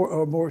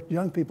 more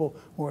young people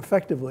more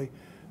effectively,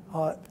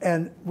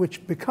 and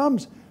which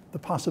becomes the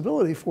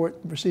possibility for it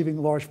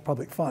receiving large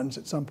public funds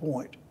at some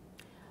point.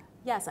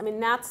 Yes, I mean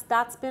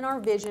that's been our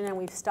vision and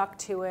we've stuck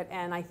to it,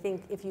 and I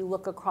think if you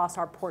look across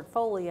our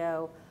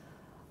portfolio,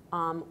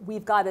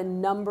 we've got a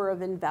number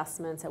of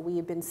investments that we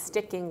have been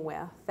sticking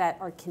with that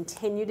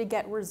continue to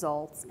get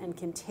results and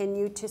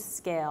continue to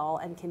scale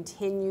and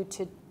continue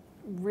to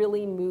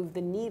really move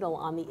the needle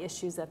on the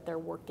issues that they're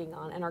working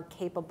on and are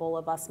capable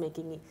of us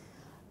making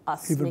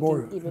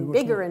even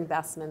bigger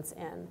investments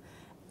in.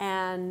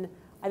 And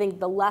I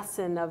think the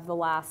lesson of the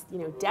last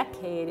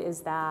decade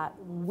is that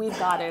we've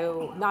got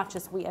to, not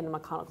just we, Edna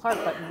McConnell Clark,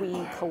 but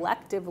we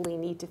collectively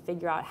need to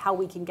figure out how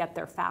we can get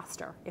there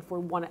faster if we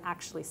want to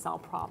actually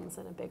solve problems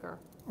in a bigger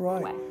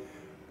way.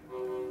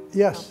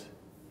 Yes.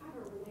 I have a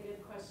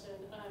related question.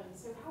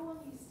 So how long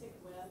do you stick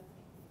with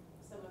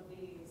some of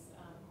these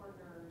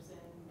partners,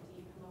 and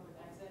do you come up with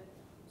exit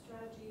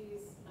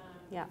strategies?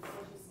 Yeah.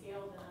 As you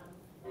scale them,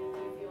 do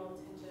you feel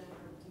tension,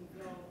 or do you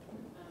feel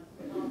compelled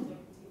to continue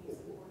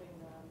supporting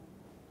them?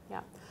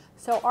 Yeah.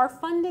 So our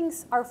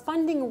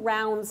funding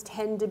rounds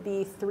tend to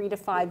be 3 to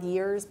 5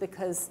 years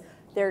because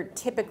they're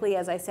typically,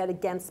 as I said,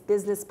 against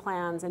business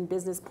plans, and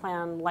business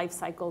plan life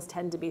cycles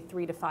tend to be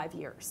 3 to 5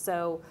 years.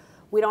 So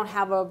we don't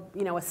have a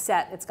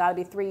set, it's got to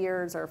be 3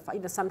 years, or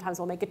sometimes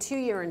we'll make a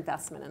 2-year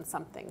investment in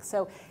something.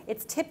 So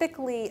it's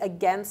typically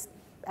against,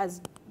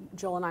 as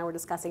Joel and I were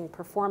discussing,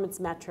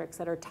 performance metrics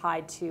that are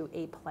tied to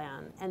a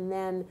plan. And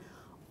then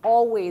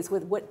always,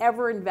 with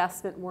whatever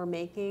investment we're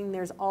making,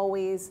 there's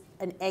always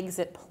an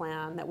exit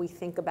plan that we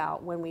think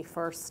about when we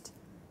first,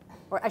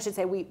 or I should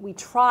say we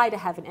try to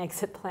have an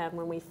exit plan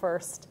when we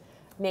first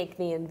make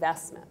the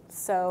investment.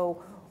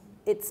 So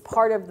it's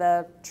part of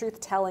the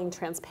truth-telling,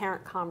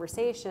 transparent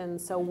conversation.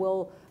 So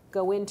we'll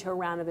go into a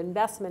round of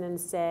investment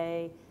and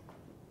say,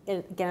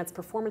 and again, it's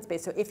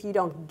performance-based. So if you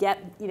don't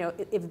get,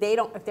 if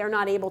they're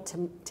not able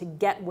to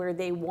get where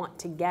they want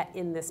to get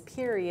in this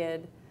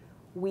period,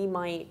 we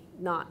might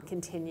not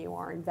continue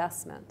our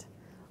investment.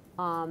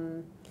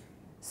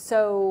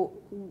 So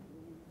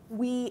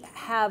we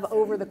have,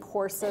 over the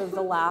course of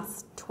the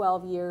last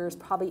 12 years,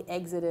 probably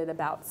exited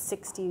about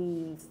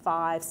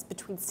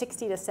between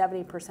 60 to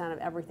 70% of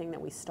everything that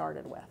we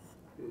started with.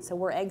 So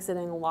we're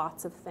exiting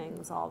lots of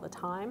things all the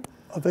time.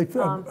 Are they,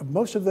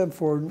 most of them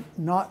for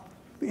not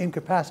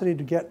incapacity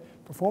to get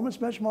performance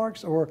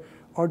benchmarks, or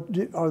are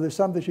there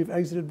some that you've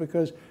exited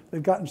because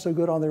they've gotten so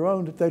good on their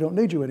own that they don't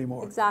need you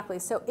anymore? Exactly.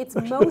 So it's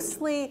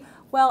mostly,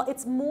 well,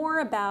 it's more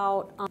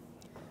about,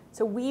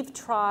 so we've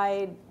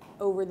tried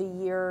over the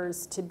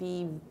years to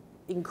be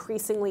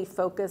increasingly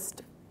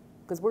focused,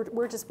 because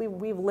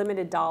we've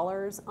limited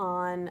dollars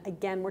on,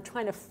 again, we're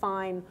trying to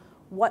find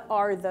what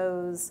are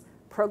those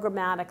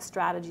programmatic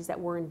strategies that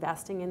we're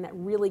investing in that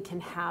really can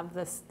have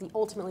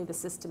ultimately the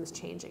systems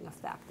changing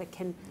effect, that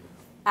can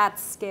at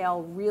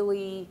scale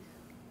really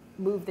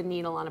move the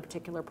needle on a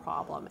particular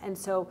problem. And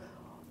so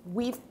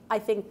we've, I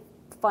think,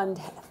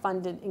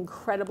 funded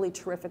incredibly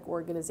terrific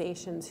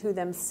organizations who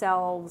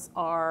themselves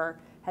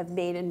have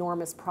made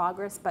enormous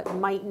progress, but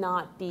might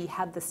not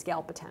have the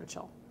scale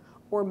potential,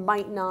 or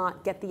might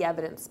not get the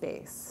evidence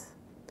base,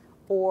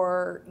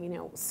 or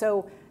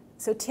so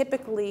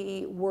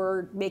typically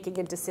we're making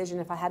a decision.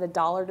 If I had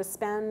 $1 to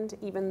spend,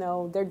 even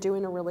though they're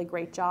doing a really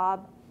great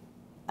job,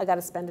 I got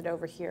to spend it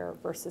over here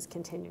versus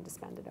continue to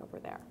spend it over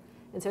there.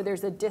 And so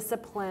there's a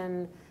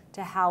discipline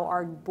to how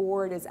our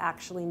board is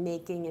actually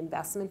making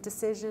investment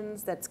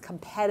decisions that's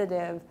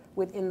competitive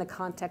within the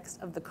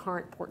context of the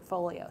current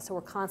portfolio. So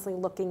we're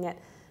constantly looking at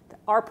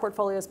our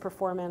portfolio's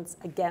performance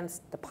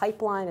against the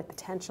pipeline of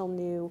potential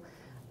new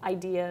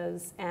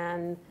ideas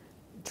and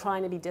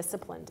trying to be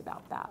disciplined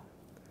about that.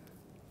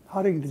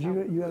 Hodding,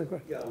 you had a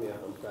question? Yeah, I mean,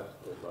 I'm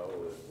practically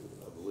following it, and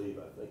I believe,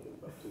 I think, in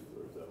about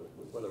 2/3 of it.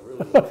 But what I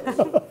really want to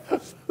know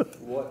is,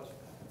 what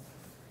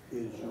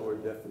is your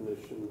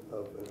definition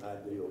of an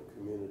ideal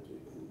community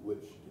in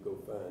which to go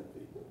find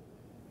people?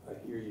 I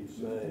hear you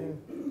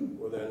saying,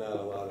 well, there are not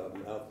a lot of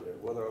them out there.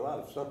 Well, there are a lot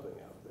of something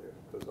out there,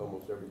 because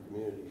almost every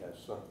community has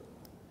something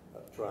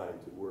trying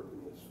to work in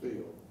this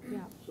field.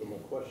 Yeah. So my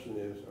question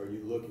is, are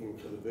you looking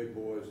for the big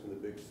boys in the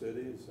big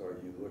cities? Are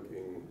you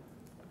looking,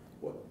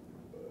 what,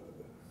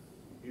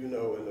 you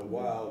know, in the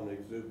wild and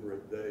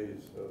exuberant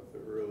days of the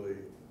early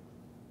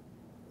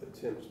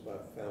attempts by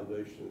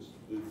foundations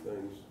to do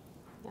things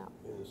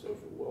in the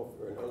social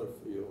welfare and other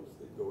fields,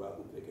 they go out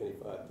and pick any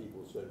 5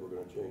 people, said we're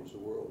going to change the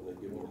world, and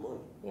they give them money.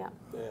 Yeah.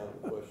 Now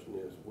the question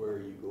is, where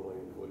are you going,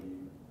 and what do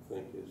you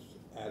think is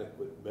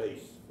adequate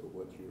base for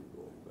what you're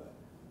going by?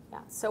 Yeah,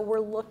 so we're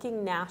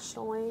looking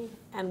nationally,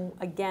 and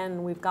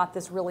again, we've got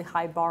this really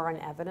high bar on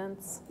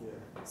evidence. Yeah.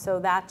 So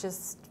that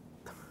just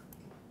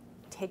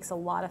takes a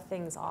lot of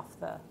things off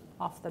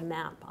the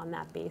map on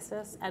that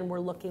basis, and we're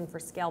looking for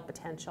scale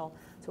potential.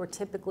 So we're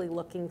typically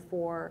looking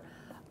for,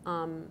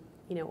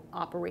 you know,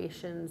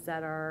 operations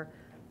that are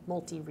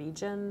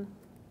multi-region.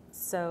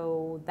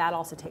 So that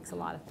also takes a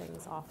lot of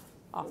things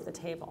off the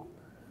table.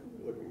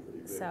 Looking pretty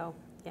big. So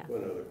yeah.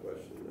 One other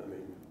question. I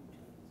mean,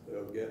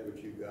 they'll get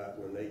what you got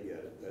when they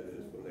get it. That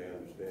is, when they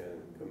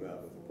understand and come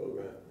out with the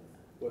program.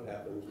 What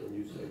happens when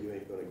you say you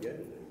ain't going to get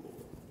it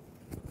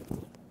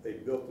anymore? They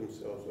built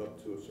themselves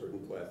up to a certain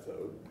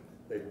plateau.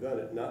 They've done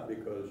it not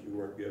because you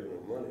weren't giving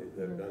them money.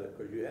 They've done it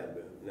because you have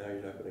been. Now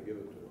you're not going to give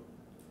it to them.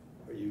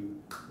 Are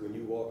you, when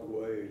you walk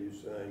away, are you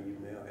saying you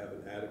now have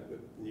an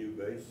adequate new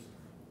base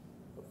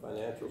of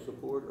financial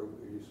support, or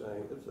are you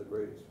saying it's a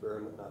great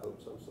experiment? I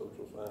hope some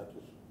social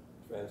scientist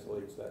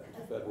translates that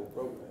into federal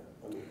program.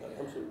 I mean,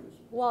 I'm serious.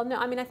 Well, no,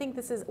 I mean, I think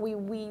this is,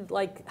 we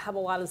like have a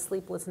lot of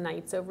sleepless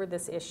nights over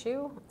this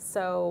issue.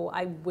 So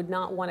I would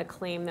not want to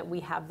claim that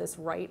we have this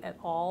right at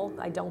all.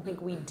 I don't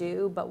think we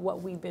do. But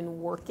what we've been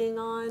working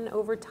on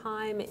over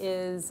time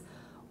is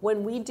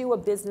when we do a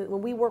business,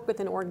 when we work with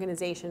an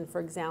organization, for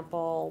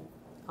example,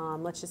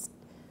 let's just,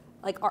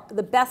 like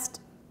the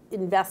best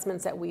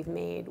investments that we've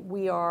made,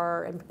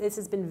 and this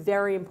has been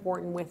very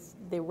important with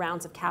the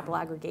rounds of capital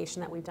aggregation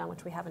that we've done,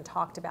 which we haven't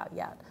talked about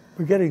yet.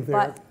 We're getting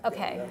there. But,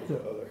 okay. Yeah.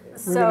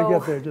 We're going to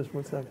get there just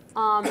 1 second.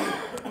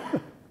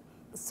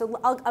 So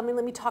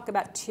let me talk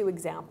about 2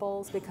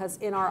 examples, because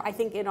in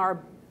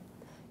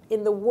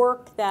the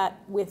work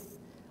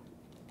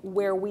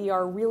where we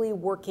are really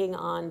working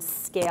on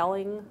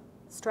scaling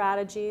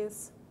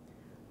strategies,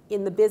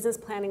 in the business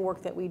planning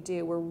work that we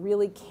do, we're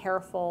really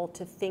careful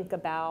to think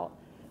about,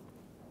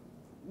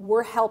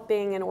 we're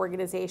helping an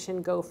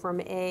organization go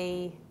from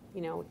A,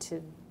 you know,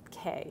 to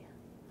K,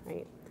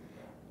 right?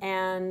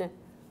 And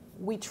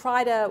we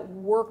try to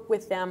work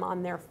with them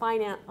on their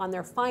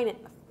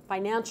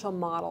financial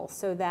model,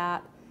 so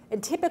that,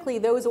 and typically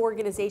those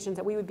organizations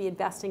that we would be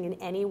investing in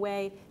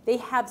anyway, they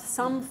have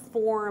some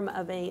form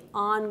of a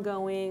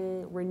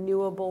ongoing,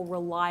 renewable,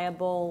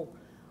 reliable,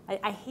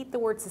 I hate the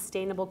word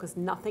sustainable because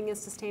nothing is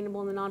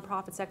sustainable in the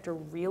nonprofit sector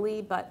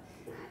really, but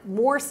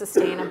more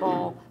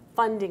sustainable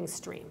funding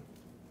stream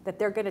that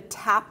they're going to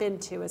tap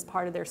into as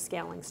part of their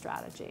scaling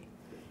strategy.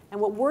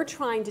 And what we're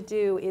trying to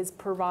do is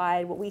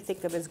provide what we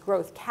think of as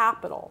growth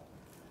capital,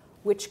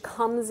 which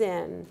comes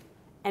in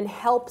and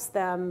helps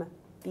them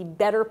be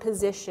better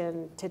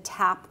positioned to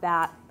tap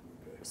that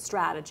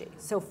strategy.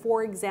 So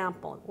for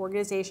example, an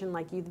organization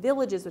like Youth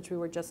Villages, which we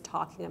were just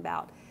talking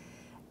about,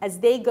 as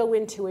they go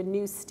into a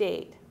new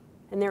state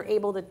and they're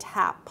able to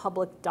tap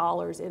public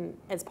dollars in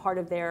as part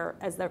of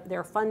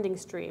their funding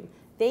stream,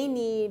 they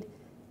need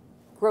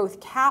growth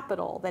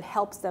capital that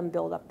helps them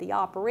build up the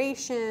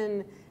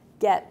operation,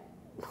 get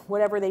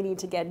whatever they need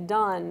to get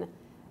done,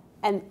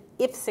 and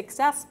if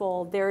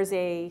successful, there's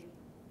a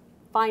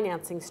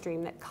financing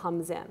stream that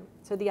comes in.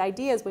 So the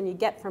idea is when you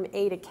get from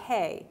A to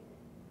K,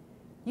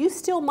 you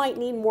still might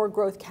need more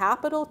growth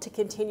capital to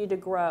continue to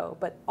grow,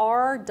 but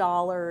our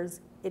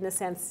dollars, in a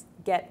sense,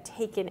 get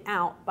taken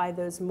out by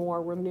those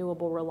more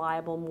renewable,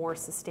 reliable, more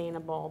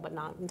sustainable, but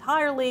not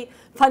entirely,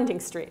 funding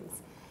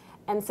streams.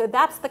 And so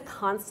that's the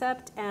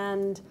concept.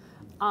 And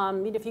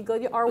if you go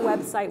to our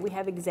website, we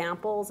have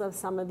examples of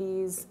some of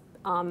these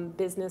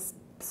business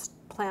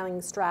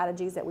planning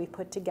strategies that we've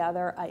put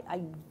together.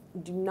 I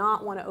do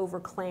not want to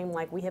overclaim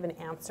like we have an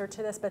answer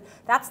to this, but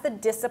that's the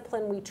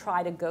discipline we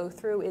try to go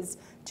through, is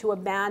to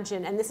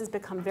imagine, and this has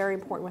become very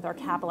important with our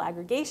capital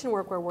aggregation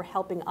work, where we're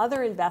helping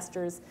other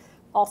investors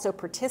also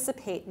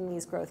participate in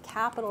these growth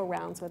capital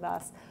rounds with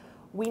us.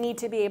 We need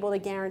to be able to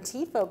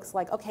guarantee folks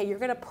like, okay, you're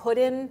going to put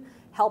in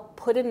help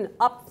put in an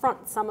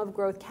upfront sum of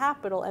growth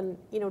capital, and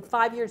in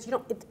 5 years you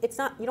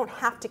don't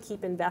have to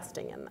keep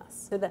investing in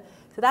this. So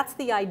that's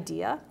the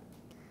idea.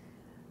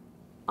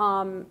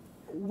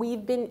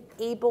 We've been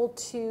able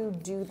to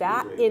do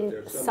that in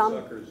There's some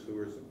suckers who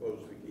are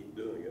supposed to keep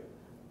doing it,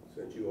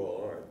 since you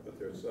all aren't, but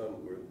there's some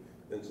who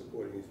have been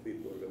supporting these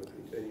people who are going to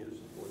continue to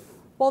support them.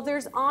 Well,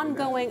 there's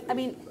ongoing,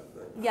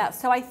 yeah,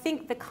 so I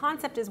think the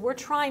concept is we're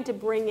trying to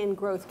bring in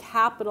growth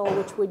capital,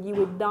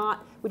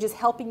 which is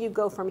helping you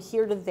go from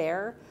here to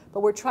there,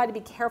 but we're trying to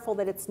be careful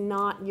that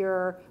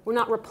we're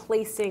not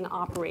replacing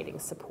operating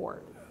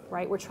support,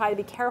 right? We're trying to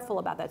be careful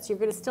about that. So you're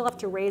going to still have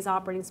to raise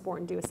operating support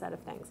and do a set of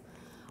things.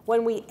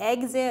 When we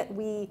exit,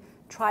 we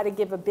try to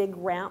give a big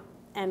ramp,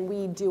 and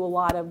we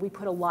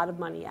put a lot of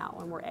money out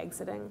when we're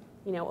exiting,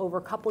 over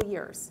a couple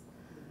years.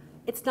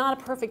 It's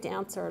not a perfect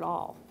answer at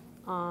all.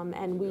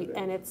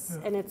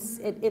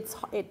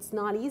 It's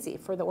not easy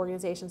for the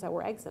organizations that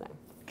we're exiting.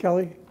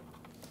 Kelly?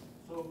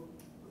 So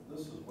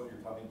this is what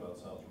you're talking about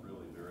sounds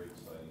really very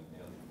exciting,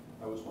 and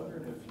I was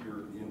wondering if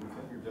within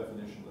your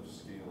definition of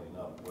scaling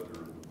up, whether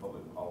the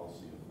public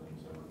policy of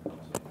things ever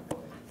comes into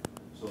play.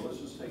 So let's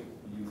just take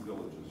youth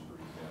villages, for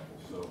example.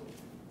 So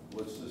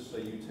let's just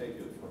say you take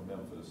it from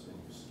Memphis and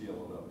you scale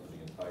it up to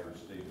the entire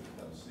state of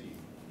Tennessee,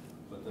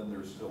 but then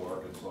there's still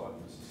Arkansas and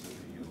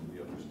Mississippi and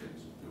the other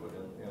states that do it.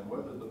 And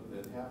whether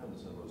it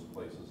happens in those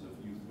places, if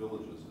youth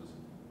villages has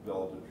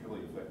developed a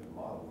truly effective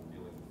model of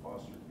dealing with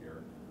foster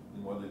care,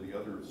 and whether the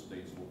other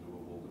states will do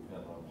it will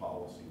depend on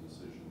policy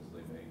decisions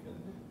they make. And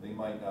they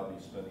might now be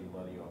spending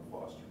money on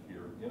foster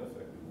care in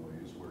ineffective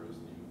ways, whereas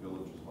the youth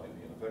villages might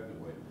be an effective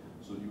way.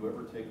 So do you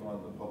ever take on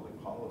the public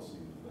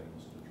policy of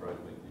things to try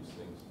to make these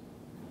things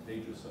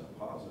contagious in a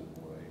positive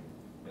way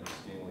and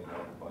scaling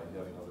up by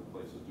having other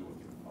places do it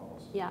through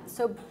policy? Yeah,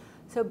 so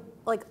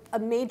like a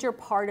major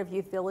part of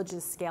Youth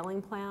Village's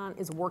scaling plan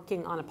is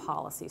working on a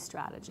policy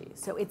strategy.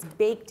 So it's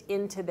baked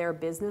into their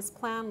business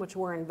plan, which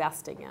we're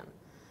investing in.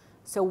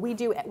 So we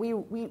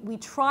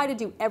try to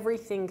do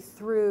everything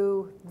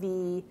through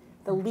the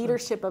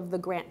leadership of the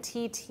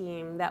grantee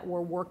team that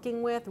we're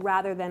working with,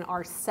 rather than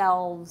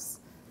ourselves,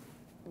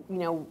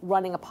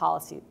 running a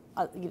policy,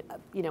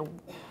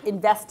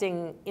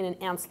 investing in an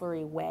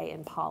ancillary way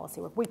in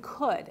policy work. We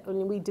could. I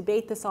mean, we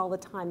debate this all the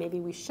time.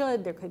 Maybe we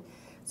should. There could.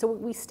 So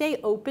we stay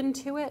open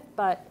to it,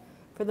 but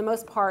for the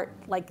most part,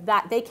 like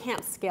that, they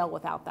can't scale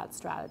without that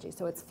strategy.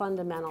 So it's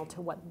fundamental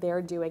to what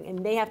they're doing,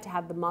 and they have to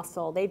have the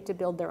muscle. They have to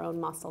build their own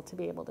muscle to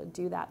be able to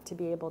do that, to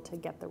be able to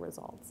get the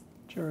results.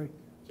 Jerry?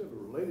 I have a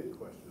related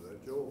question to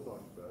that. Joel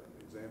talked about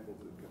examples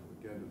that can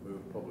begin to move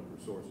public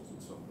resources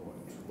at some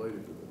point. It's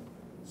related to the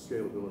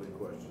scalability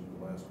question,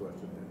 the last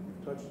question, and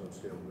you've touched on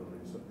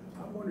scalability. So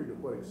I'm wondering to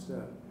what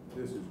extent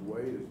this is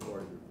weighed as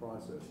part of your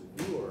process.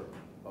 If you are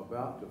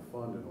about to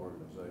fund an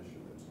organization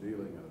that's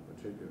dealing in a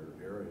particular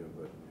area,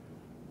 but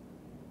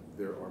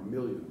there are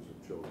millions of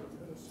children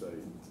in a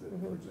state that,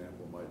 for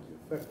example, might be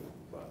affected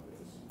by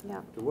this.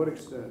 Yeah. To what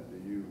extent do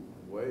you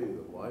weigh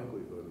the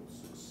likelihood of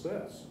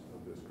success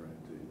of this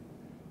grantee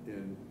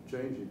in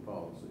changing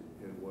policy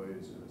in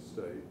ways in a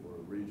state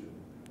or a region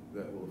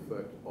that will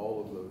affect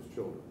all of those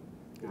children?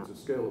 It's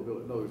a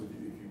scalability. In other words, if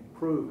you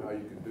prove how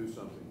you can do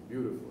something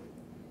beautifully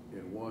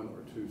in one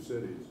or two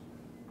cities,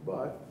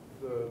 but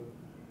the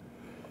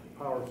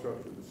power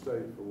structure of the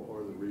state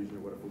or the region or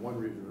whatever, for one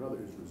reason or another,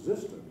 is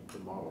resistant to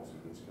models of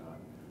this kind,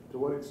 to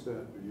what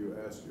extent do you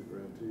ask your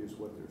grantees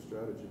what their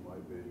strategy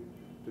might be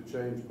to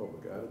change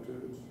public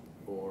attitudes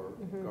or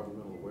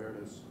governmental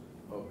awareness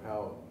of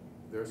how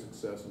their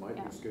success might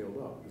be scaled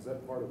up? Is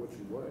that part of what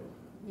you weigh?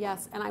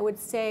 Yes, and I would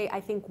say I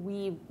think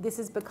this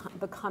is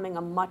becoming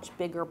a much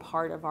bigger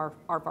part of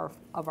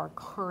our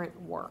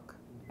current work,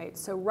 right?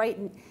 So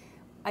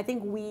I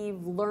think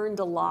we've learned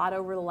a lot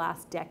over the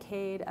last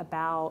decade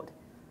about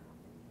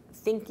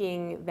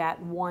thinking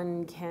that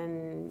one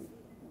can,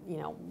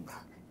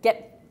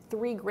 get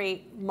 3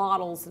 great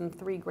models in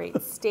 3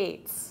 great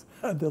states.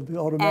 And they'll be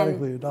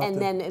automatically adopted.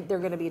 And then they're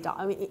going to be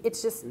adopted. I mean,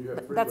 it's just,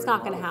 that's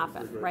not going to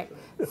happen, right?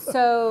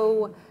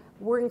 So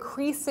we're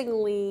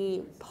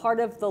increasingly, part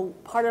of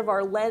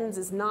our lens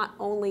is not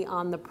only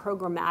on the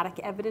programmatic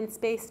evidence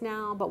base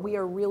now, but we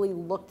are really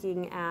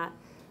looking at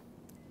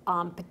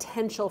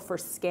potential for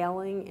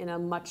scaling in a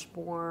much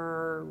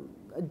more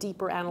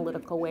deeper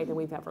analytical way than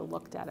we've ever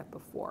looked at it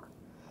before.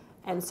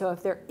 And so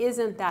if there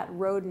isn't that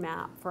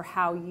roadmap for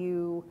how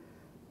you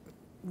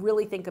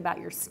really think about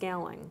your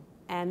scaling,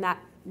 and that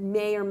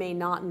may or may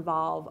not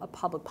involve a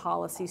public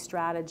policy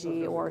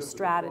strategy or a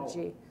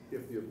strategy.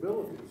 If the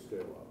ability to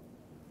scale up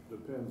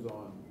depends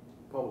on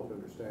public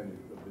understanding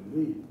of the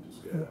need to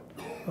scale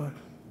up,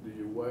 do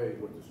you weigh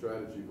what the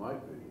strategy might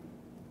be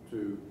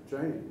to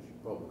change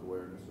public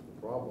awareness of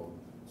the problem,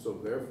 so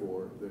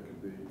therefore there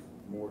could be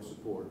more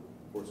support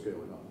for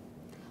scaling up?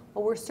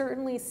 Well, we're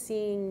certainly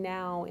seeing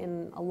now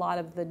in a lot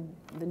of the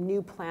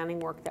new planning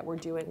work that we're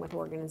doing with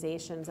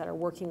organizations that are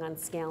working on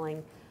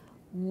scaling,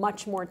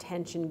 much more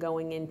attention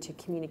going into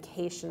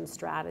communication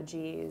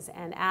strategies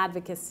and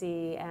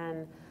advocacy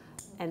and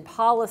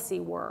policy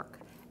work.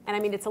 And I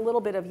mean, it's a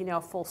little bit of,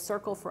 a full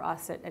circle for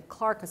us at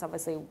Clark, because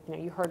obviously,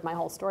 you heard my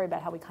whole story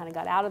about how we kind of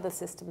got out of the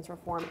systems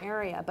reform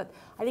area. But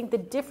I think the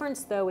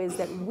difference, though, is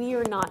that we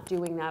are not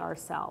doing that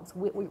ourselves.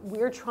 What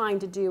we're trying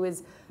to do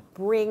is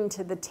bring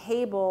to the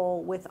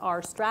table with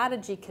our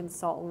strategy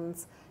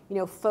consultants,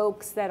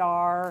 folks that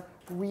are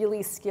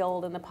really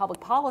skilled in the public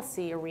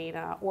policy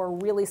arena or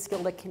really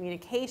skilled at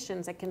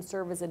communications that can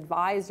serve as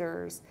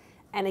advisors.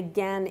 And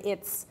again,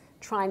 it's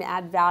trying to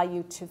add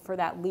value for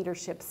that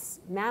leadership's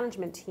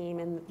management team,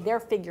 and they're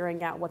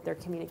figuring out what their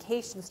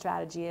communication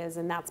strategy is,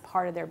 and that's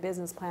part of their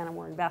business plan, and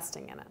we're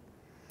investing in it.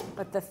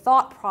 But the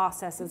thought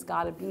process has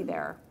got to be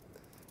there.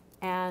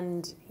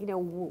 And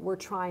we're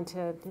trying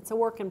to, it's a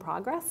work in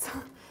progress.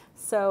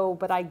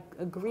 But I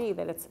agree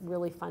that it's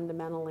really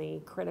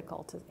fundamentally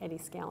critical to any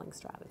scaling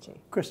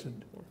strategy.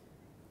 Kristen. Yeah.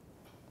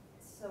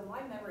 So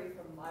my memory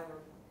from my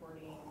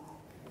reporting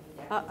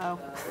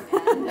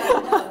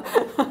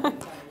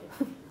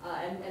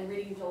and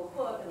reading Joel's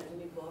book, and there's a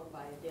new book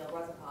by Dale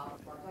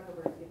Russikoff, Mark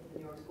Zuckerberg, to the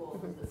New York Schools,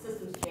 the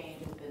systems change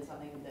has been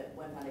something that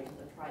when foundations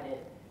have tried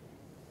it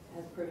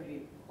has proven to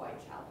be quite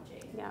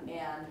challenging. Yeah.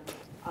 And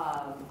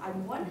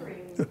I'm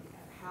wondering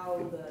how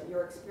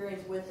your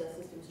experience with the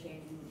systems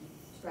change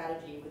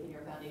strategy within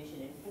your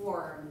foundation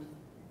informed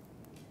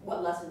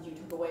what lessons you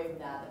took away from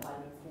that might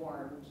have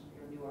informed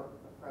your newer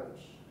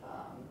approach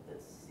that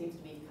seems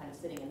to be kind of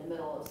sitting in the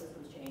middle of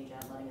systems change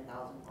and letting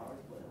 1,000 flowers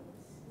bloom.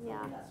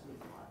 Yeah. That sweet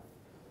spot.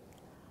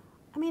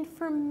 I mean,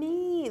 for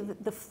me,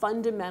 the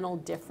fundamental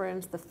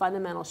difference, the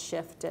fundamental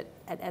shift at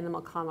Edna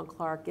McConnell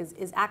Clark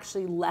is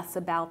actually less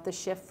about the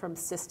shift from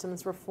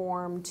systems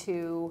reform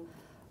to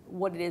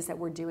what it is that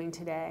we're doing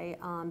today.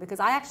 Because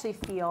I actually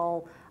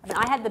feel,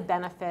 I had the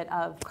benefit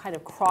of kind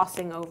of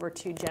crossing over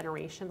 2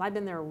 generations. I've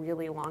been there a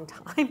really long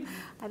time.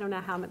 I don't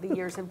know how the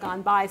years have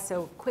gone by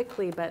so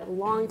quickly, but a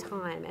long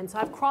time. And so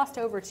I've crossed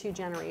over 2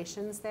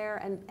 generations there.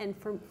 And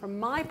from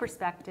my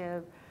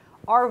perspective,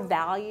 our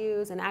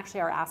values and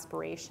actually our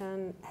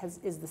aspiration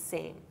is the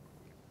same.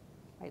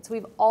 Right? So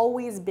we've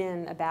always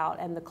been about,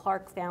 and the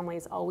Clark family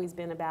has always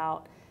been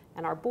about,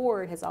 and our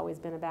board has always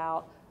been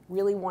about,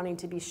 really wanting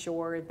to be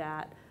sure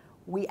that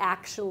we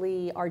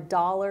actually, our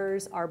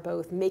dollars are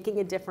both making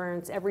a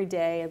difference every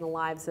day in the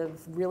lives of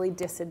really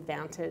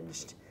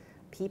disadvantaged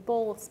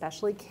people,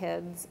 especially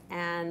kids,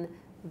 and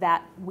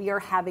that we are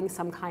having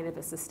some kind of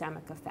a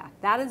systemic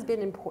effect. That has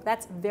been important.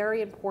 That's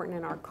very important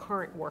in our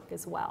current work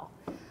as well.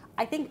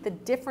 I think the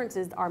difference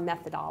is our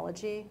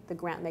methodology, the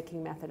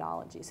grant-making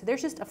methodology. So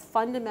there's just a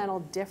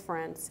fundamental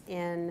difference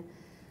in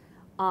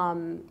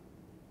an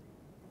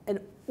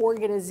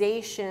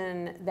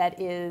organization that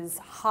is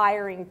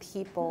hiring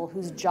people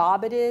whose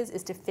job it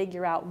is to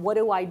figure out what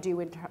do I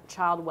do in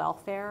child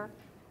welfare,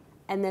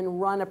 and then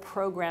run a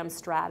program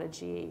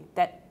strategy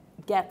that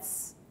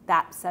gets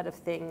that set of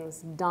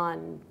things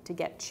done to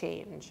get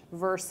change,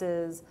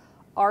 versus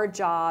our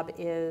job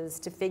is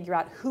to figure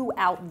out who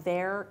out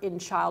there in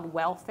child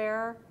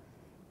welfare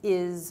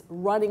is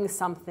running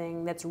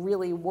something that's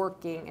really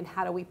working, and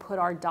how do we put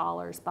our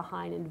dollars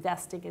behind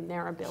investing in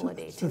their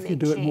ability to make change,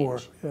 do it more.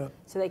 Yeah.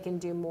 So they can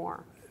do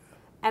more.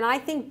 And I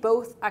think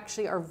both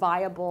actually are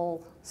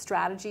viable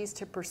strategies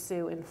to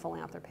pursue in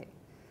philanthropy.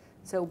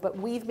 So, but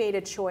we've made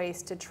a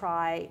choice to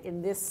try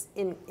in this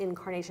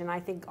incarnation,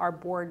 I think our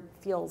board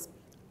feels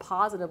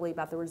positively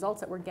about the results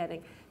that we're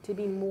getting, to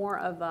be more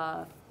of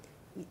a,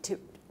 to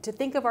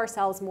think of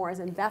ourselves more as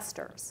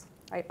investors.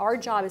 Right? Our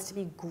job is to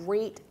be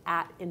great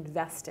at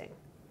investing.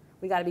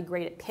 We got to be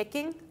great at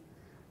picking.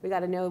 We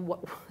got to know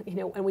what,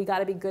 and we got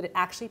to be good at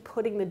actually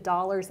putting the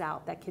dollars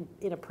out that can,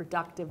 in a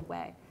productive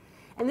way.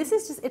 And this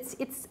is just,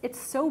 it's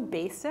so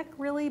basic,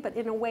 really, but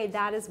in a way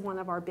that is one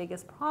of our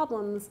biggest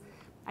problems.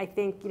 I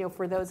think,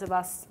 for those of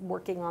us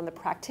working on the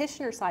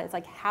practitioner side, it's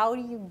like, how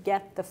do you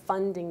get the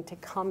funding to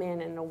come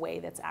in a way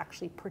that's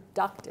actually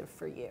productive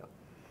for you?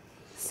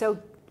 So,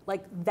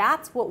 like,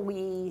 that's what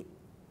we,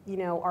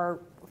 are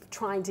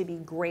trying to be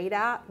great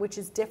at, which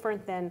is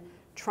different than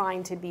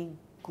trying to be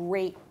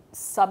great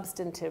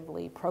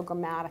substantively,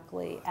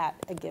 programmatically at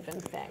a given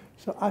thing.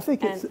 So I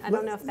think and I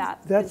don't know if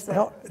that's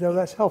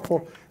that's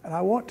helpful. And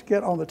I want to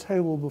get on the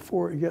table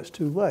before it gets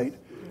too late.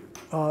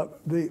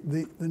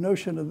 The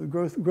notion of the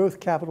growth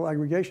capital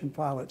aggregation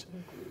pilots,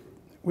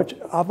 which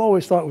I've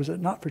always thought was a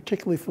not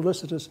particularly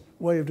felicitous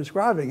way of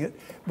describing it,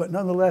 but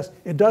nonetheless,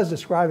 it does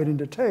describe it in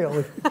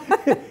detail.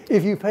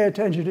 If you pay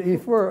attention to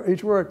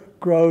each word,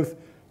 growth,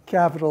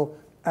 capital,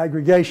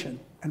 aggregation,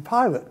 and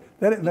pilot,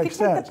 then it makes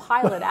sense. You can take the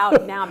pilot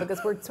out now because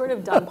we're sort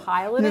of done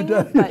piloting,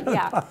 but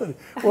yeah.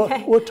 Well,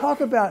 okay. We'll talk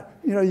about,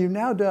 you've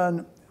now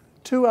done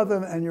 2 of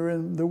them and you're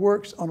in the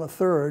works on a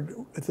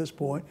 3rd at this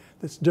point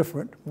that's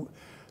different.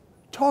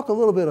 Talk a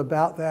little bit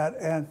about that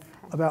and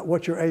about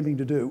what you're aiming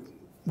to do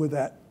with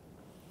that.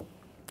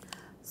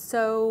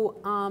 So,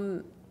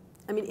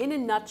 in a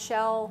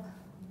nutshell,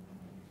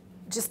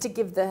 just to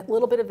give the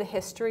little bit of the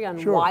history on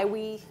Sure. why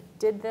we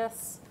did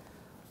this.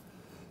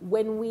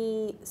 When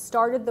we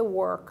started the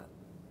work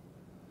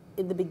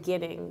in the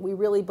beginning, we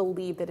really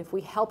believed that if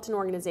we helped an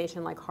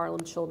organization like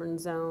Harlem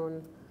Children's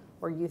Zone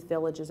or youth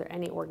villages or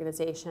any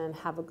organization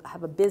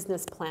have a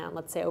business plan,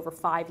 let's say over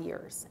 5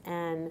 years.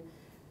 And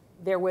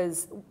there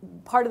was,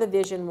 part of the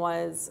vision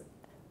was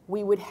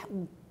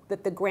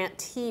that the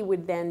grantee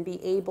would then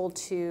be able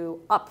to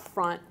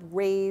upfront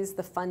raise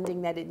the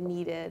funding that it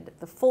needed,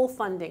 the full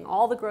funding,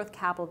 all the growth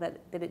capital that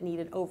it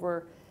needed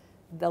over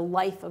the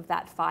life of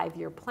that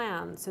 5-year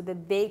plan, so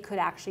that they could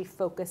actually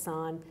focus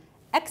on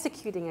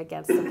executing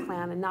against the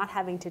plan and not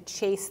having to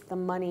chase the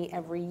money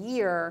every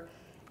year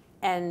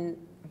and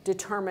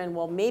determine,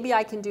 well, maybe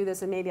I can do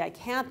this and maybe I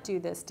can't do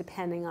this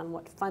depending on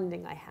what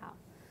funding I have.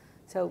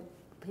 So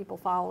people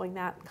following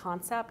that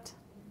concept,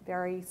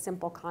 very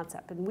simple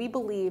concept. And we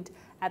believed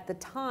at the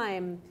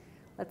time,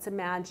 let's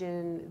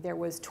imagine there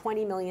was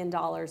 $20 million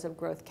of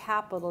growth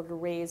capital to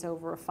raise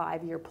over a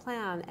 5-year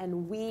plan,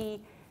 and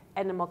we,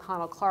 Edna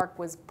McConnell Clark,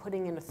 was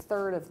putting in a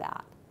third of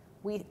that.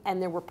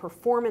 And there were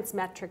performance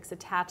metrics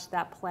attached to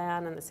that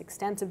plan and this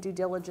extensive due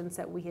diligence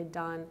that we had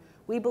done.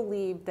 We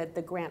believed that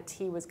the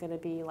grantee was going to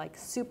be like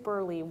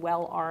superly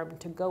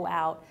well-armed to go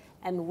out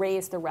and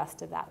raise the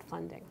rest of that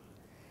funding.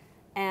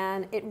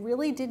 And it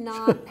really did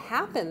not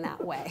happen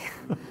that way.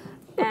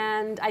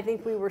 And I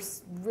think we were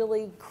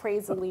really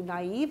crazily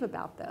naive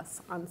about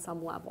this on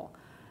some level.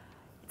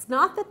 It's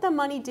not that the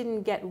money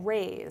didn't get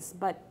raised,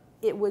 but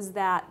it was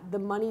that the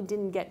money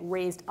didn't get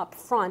raised up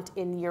front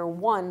in year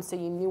 1, so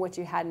you knew what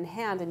you had in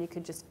hand and you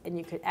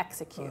could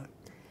execute. Right.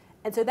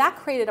 And so that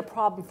created a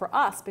problem for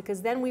us,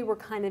 because then we were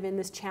kind of in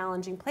this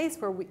challenging place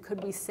where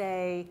could we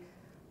say,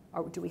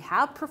 or do we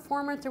have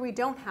performance or we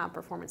don't have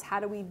performance? How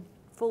do we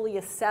fully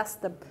assess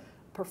the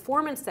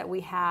performance that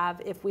we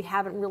have if we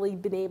haven't really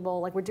been able,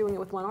 like we're doing it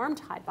with one arm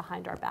tied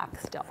behind our back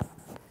still?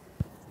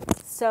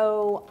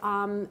 So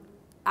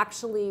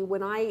actually,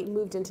 when I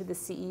moved into the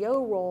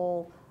CEO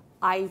role,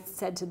 I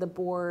said to the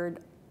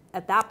board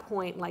at that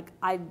point, like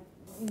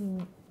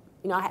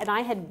and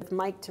I had with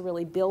Mike to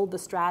really build the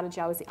strategy.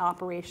 I was the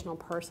operational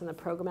person, the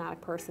programmatic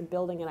person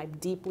building it. I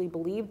deeply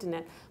believed in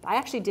it. But I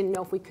actually didn't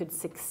know if we could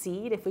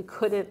succeed, if we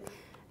couldn't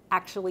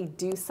actually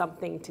do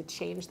something to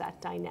change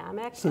that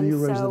dynamic. So you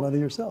raised the money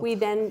yourself. We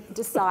then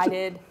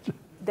decided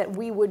that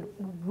we would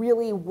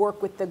really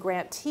work with the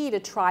grantee to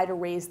try to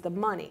raise the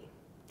money,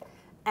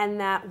 and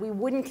that we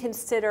wouldn't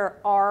consider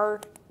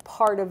our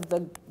part of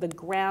the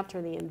grant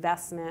or the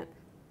investment,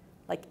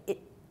 like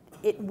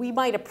we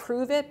might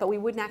approve it, but we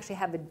wouldn't actually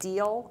have a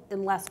deal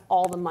unless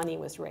all the money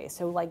was raised.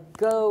 So like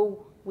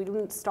we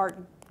didn't start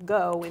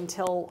go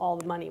until all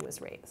the money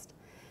was raised.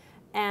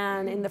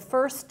 And in and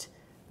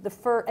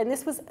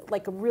this was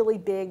like a really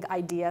big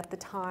idea at the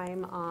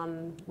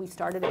time. We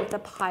started it with a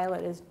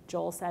pilot, as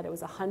Joel said. It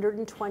was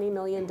 $120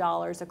 million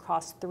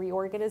across 3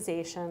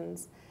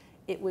 organizations.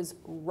 It was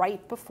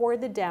right before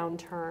the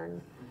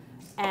downturn.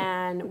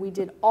 And we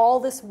did all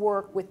this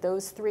work with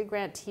those 3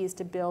 grantees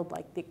to build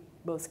like the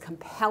most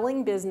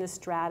compelling business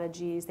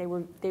strategies. They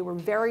were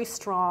very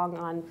strong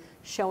on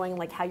showing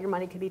like how your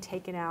money could be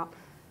taken out.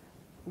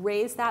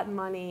 Raise that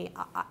money.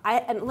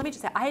 And let me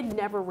just say, I had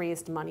never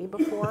raised money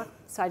before,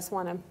 so I just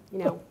want to,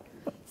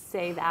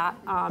 say that.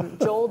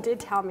 Joel did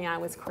tell me I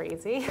was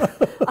crazy.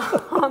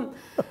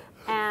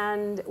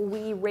 And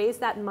we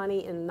raised that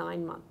money in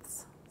 9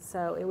 months.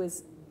 So it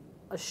was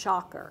a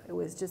shocker. It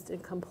was just a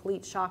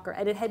complete shocker.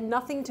 And it had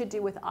nothing to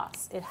do with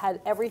us. It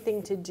had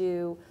everything to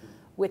do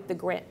with the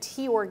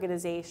grantee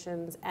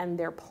organizations and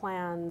their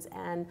plans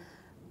and,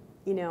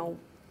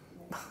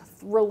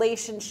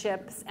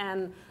 relationships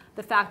and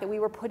the fact that we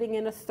were putting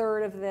in a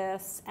third of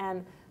this.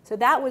 And so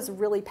that was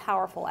really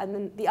powerful. And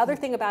then the other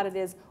thing about it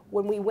is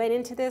when we went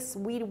into this,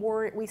 we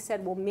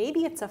said, well,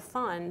 maybe it's a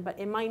fund, but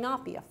it might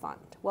not be a fund.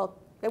 Well,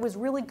 it was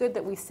really good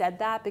that we said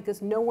that,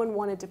 because no one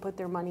wanted to put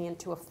their money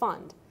into a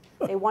fund.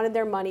 They wanted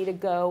their money to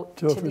go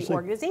to the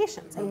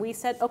organizations. And we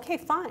said, okay,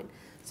 fine.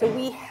 So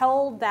we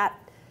held that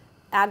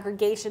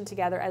aggregation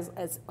together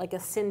as like a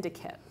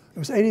syndicate. It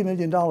was $80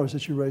 million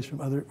that you raised from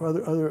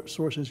other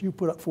sources. You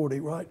put up 40,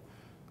 right?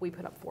 We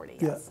put up 40,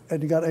 yes. Yeah,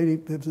 and you got 80,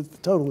 the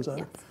total was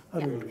 100. Yes. You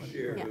want to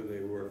share who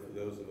they were for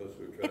those of us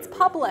who are trying It's to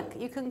public.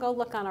 You can go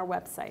look on our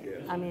website. Yeah.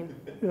 I mean,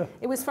 Yeah.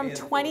 it was from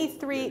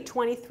 23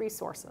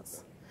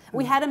 sources.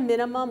 We had a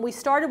minimum. We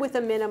started with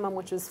a minimum,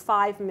 which was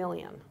 $5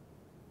 million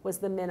was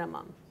the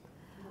minimum.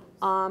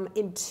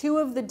 In 2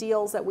 of the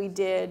deals that we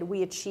did,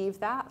 we achieved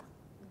that.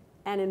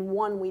 And in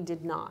 1, we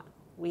did not.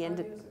 We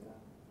ended.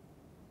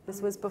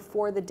 This was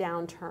before the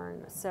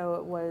downturn. So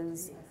it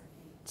was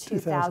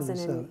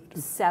 2007.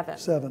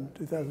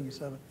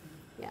 2007.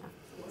 Yeah.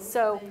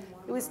 So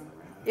it was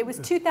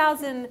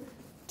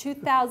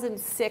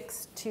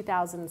 2006,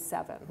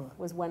 2007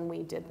 was when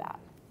we did that.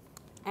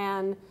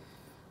 And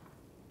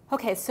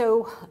okay,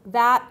 so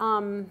that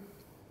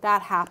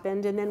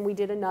happened, and then we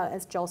did another,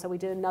 as Joel said, we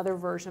did another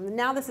version. And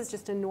now this is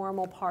just a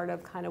normal part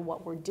of kind of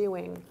what we're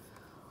doing.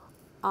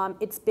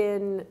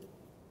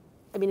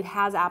 It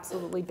has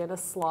absolutely been a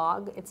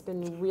slog. It's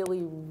been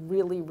really,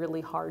 really,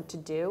 really hard to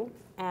do.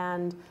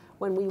 And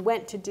when we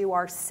went to do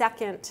our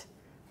second,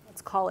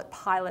 let's call it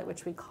pilot,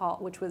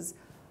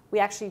 we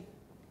actually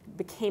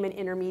became an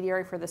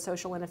intermediary for the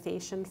Social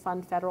Innovation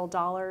Fund federal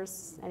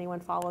dollars. Anyone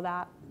follow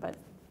that? But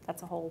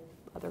that's a whole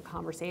other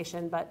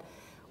conversation. But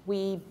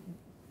we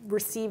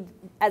received,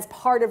 as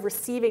part of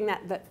receiving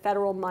that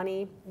federal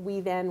money, we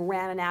then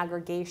ran an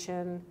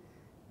aggregation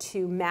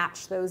to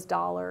match those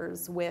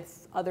dollars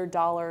with other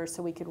dollars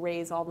so we could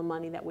raise all the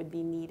money that would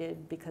be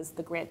needed, because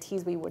the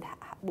grantees we were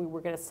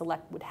going to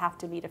select would have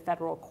to meet a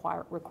federal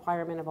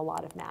requirement of a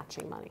lot of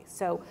matching money.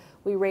 So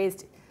we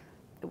raised,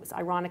 it was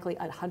ironically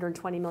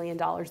 $120 million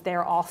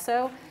there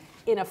also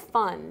in a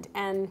fund.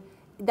 And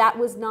that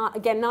was not,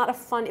 again, not a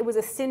fund, it was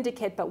a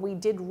syndicate, but we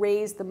did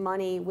raise the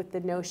money with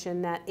the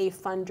notion that a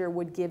funder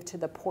would give to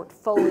the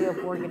portfolio of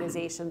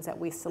organizations that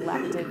we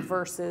selected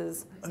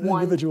versus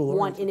one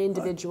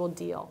individual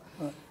deal.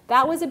 Right.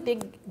 That was a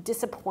big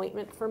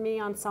disappointment for me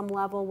on some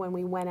level when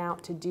we went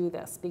out to do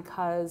this,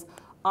 because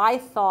I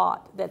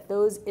thought that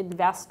those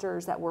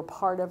investors that were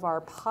part of our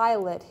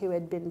pilot, who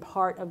had been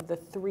part of the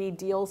 3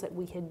 deals that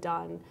we had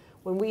done,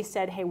 when we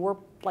said, hey, we're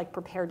like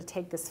prepared to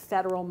take this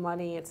federal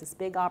money, it's this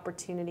big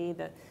opportunity,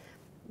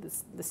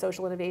 the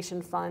Social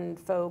Innovation Fund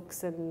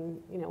folks,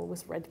 and it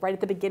was right at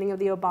the beginning of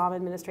the Obama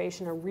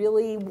administration, are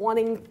really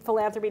wanting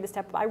philanthropy to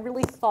step up. I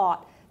really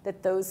thought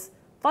that those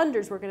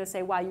funders were going to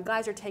say, wow, you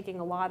guys are taking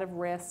a lot of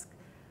risk,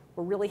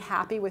 we're really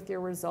happy with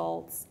your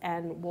results,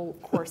 and we'll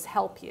of course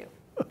help you.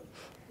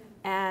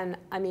 And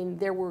I mean,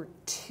 there were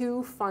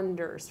 2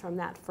 funders from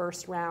that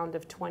first round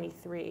of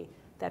 23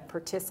 that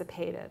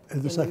participated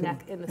in the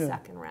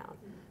second round.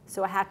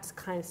 So I had to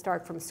kind of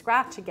start from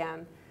scratch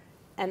again.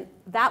 And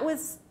that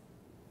was,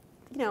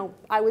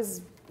 I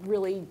was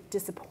really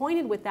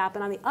disappointed with that.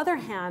 But on the other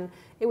hand,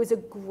 it was a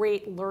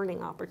great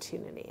learning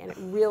opportunity. And it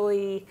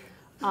really...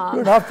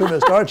 You're an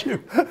optimist, aren't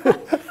you?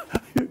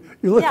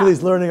 You look for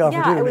these learning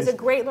opportunities. Yeah, it was a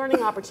great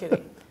learning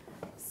opportunity.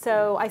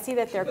 So I see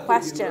that there are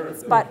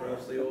questions, but...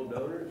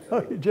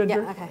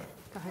 Ginger? Yeah, okay,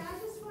 go ahead. I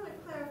just want to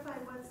clarify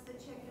what's the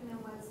chicken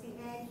and what's the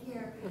egg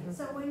here.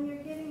 So when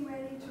you're getting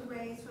ready to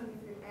raise one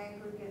of your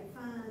aggregate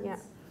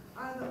funds,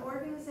 are the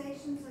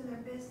organizations and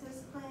their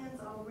business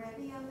plans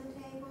already on the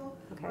table?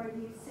 Okay. Or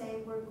do you say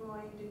we're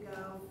going to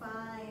go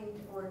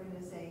find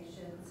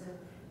organizations and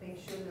make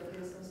sure their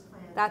business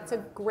plans That's a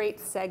great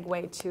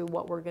segue to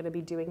what we're going to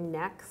be doing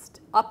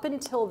next. Up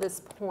until this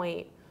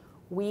point,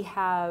 we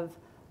have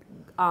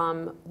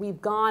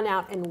we've gone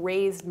out and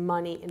raised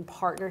money in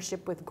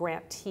partnership with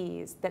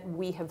grantees that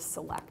we have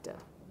selected.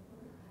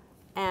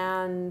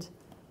 And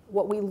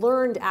what we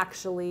learned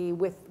actually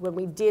when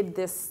we did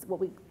this, what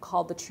we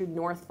called the True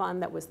North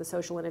Fund, that was the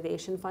Social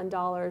Innovation Fund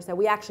dollars, that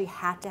we actually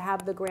had to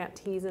have the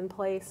grantees in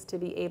place to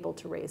be able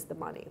to raise the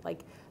money.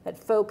 Like that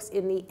folks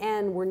in the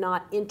end were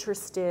not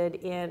interested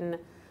in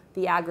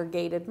the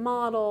aggregated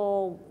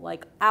model,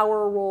 like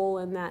our role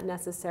in that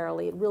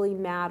necessarily. It really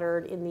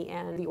mattered in the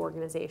end the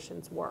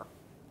organization's work.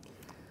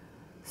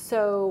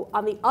 So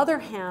on the other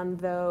hand,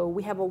 though,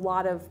 we have a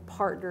lot of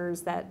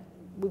partners that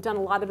we've done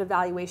a lot of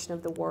evaluation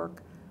of the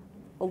work.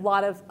 A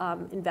lot of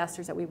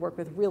investors that we work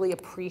with really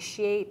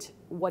appreciate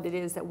what it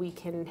is that we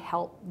can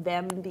help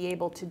them be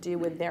able to do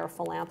with their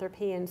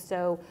philanthropy. And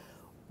so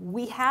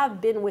we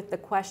have been with the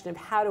question of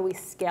how do we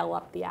scale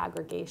up the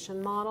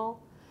aggregation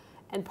model.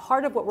 And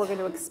part of what we're going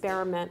to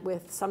experiment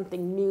with,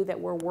 something new that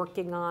we're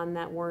working on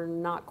that we're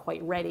not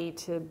quite ready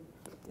to,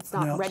 it's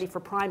not ready for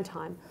prime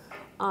time,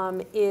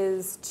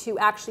 is to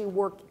actually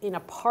work in a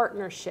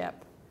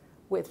partnership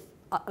with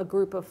a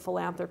group of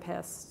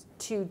philanthropists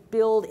to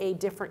build a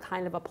different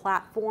kind of a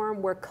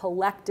platform where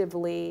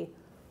collectively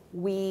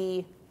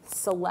we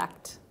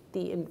select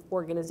the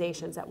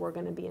organizations that we're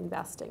going to be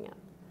investing in.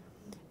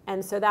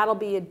 And so that'll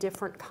be a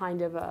different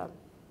kind of a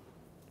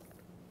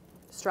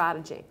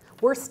strategy.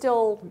 We're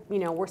still,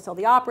 we're still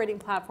the operating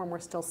platform, we're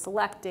still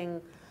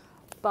selecting,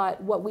 but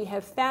what we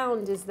have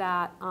found is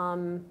that,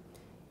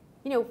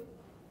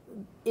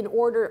 in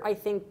order, I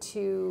think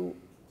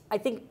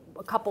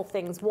a couple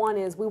things. One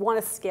is we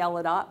want to scale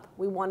it up.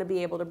 We want to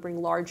be able to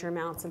bring larger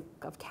amounts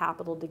of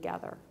capital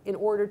together. In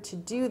order to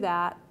do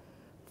that,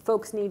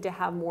 folks need to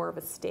have more of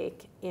a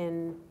stake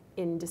in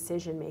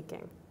decision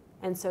making.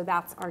 And so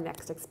that's our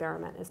next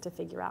experiment, is to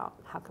figure out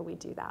how can we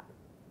do that.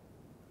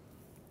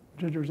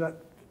 Ginger, is that?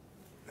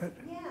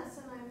 Yes,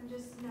 and I'm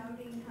just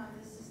noting how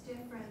this is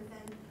different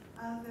than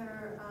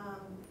other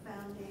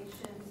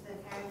foundations that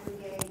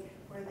aggregate,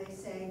 where they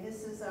say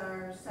this is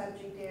our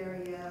subject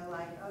area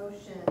like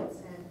oceans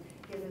and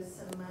give us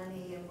some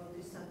money and we'll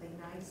do something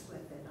nice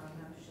with it on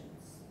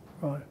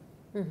oceans.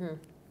 Right.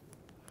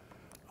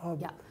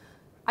 Mm-hmm. Yeah.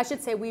 I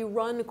should say we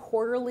run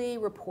quarterly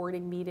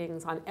reporting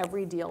meetings on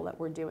every deal that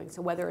we're doing.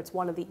 So whether it's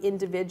one of the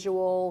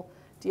individual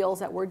deals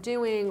that we're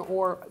doing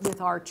or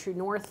with our True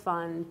North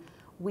Fund,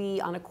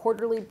 we, on a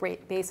quarterly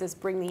basis,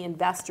 bring the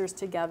investors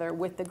together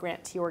with the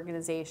grantee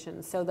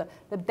organizations. So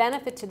the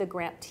benefit to the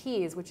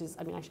grantees, which is,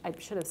 I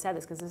should have said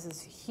this because this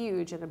is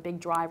huge and a big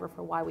driver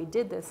for why we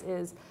did this,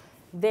 is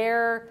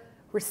they're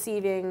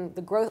receiving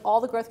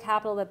all the growth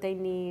capital that they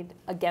need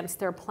against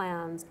their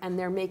plans, and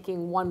they're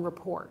making one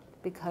report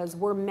because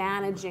we're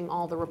managing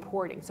all the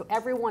reporting. So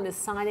everyone is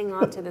signing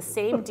on to the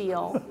same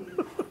deal.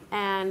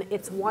 And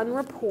it's one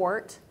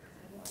report,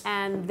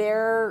 and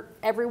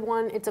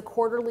it's a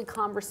quarterly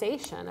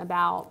conversation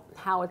about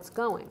how it's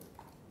going.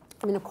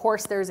 I mean, of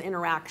course, there's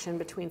interaction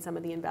between some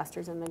of the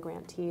investors and the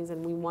grantees,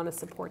 and we want to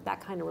support that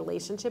kind of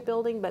relationship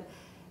building, but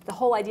the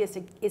whole idea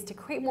is to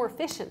create more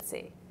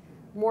efficiency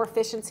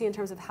in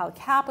terms of how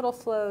capital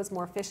flows,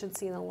 more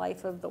efficiency in the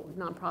life of the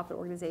nonprofit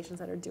organizations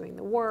that are doing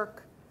the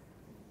work,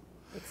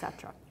 et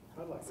cetera.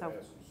 I'd like to ask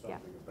you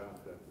something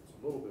about that. It's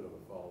a little bit of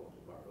a follow-up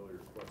to my earlier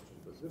question,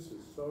 but this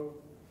is so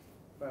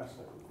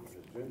fascinating. As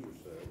Ginger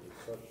said,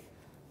 it's such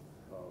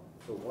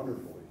so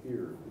wonderful to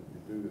hear that you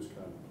do this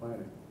kind of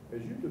planning.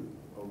 As you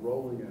are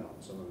rolling out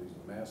some of these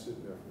massive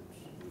efforts,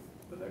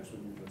 the next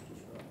one you just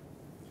described,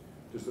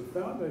 does the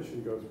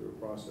foundation go through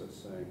a process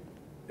saying,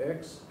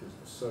 X is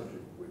the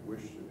subject we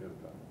wish to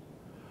impact.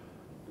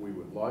 We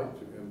would like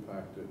to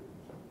impact it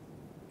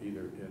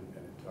either in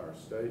an entire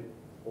state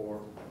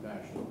or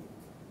national.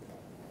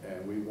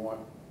 And we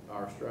want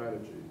our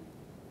strategy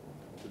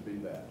to be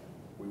that.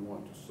 We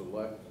want to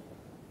select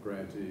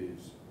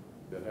grantees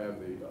that have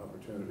the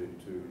opportunity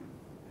to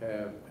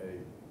have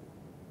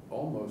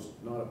almost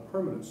not a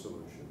permanent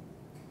solution,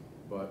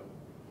 but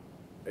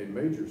a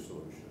major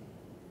solution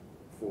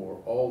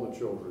for all the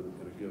children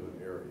in a given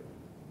area.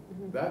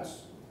 Mm-hmm.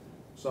 That's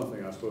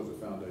something I suppose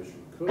the foundation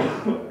could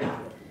have done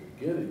at the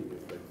beginning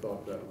if they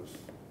thought that was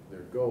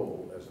their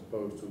goal, as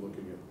opposed to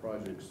looking at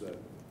projects that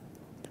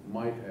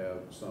might have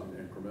some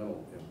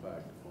incremental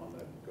impact on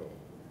that goal.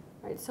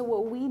 Right. So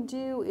what we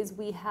do is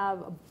we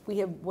have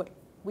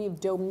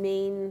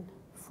domain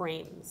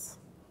frames,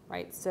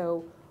 right?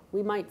 So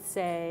we might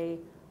say,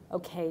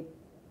 okay,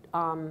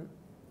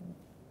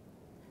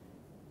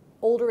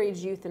 older age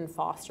youth in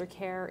foster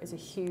care is a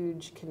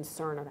huge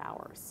concern of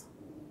ours,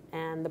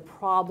 and the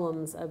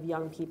problems of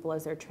young people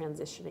as they're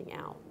transitioning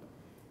out.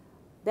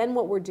 Then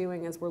what we're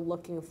doing is we're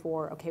looking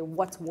for, okay,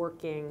 what's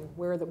working,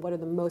 what are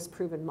the most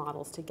proven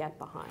models to get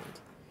behind?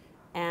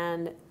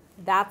 And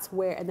that's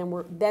where, and then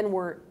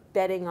we're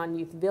betting on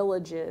youth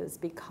villages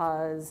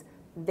because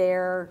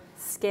their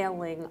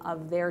scaling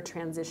of their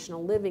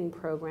transitional living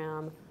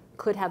program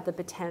could have the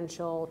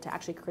potential to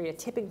actually create a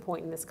tipping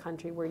point in this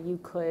country where you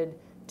could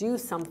do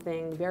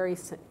something very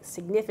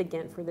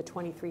significant for the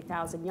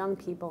 23,000 young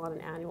people on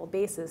an annual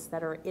basis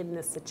that are in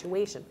this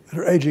situation.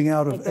 They're aging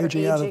out on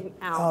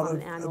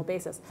an annual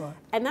basis. Right.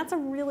 And that's a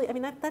really, I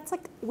mean, that's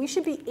like, we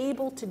should be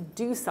able to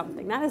do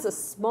something. That is a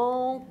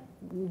small,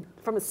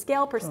 from a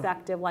scale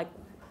perspective, like,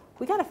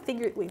 we got to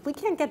figure, we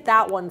can't get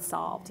that one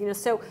solved,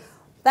 so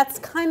that's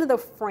kind of the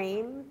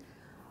frame.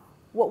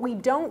 What we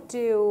don't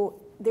do,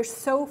 there's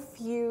so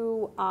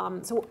few,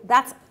 so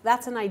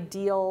that's an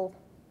ideal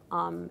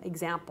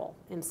example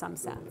in some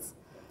sense.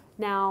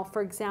 Now,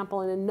 for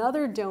example, in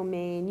another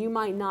domain, you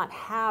might not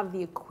have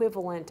the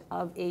equivalent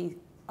of a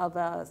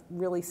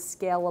really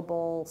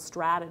scalable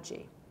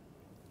strategy.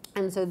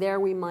 And so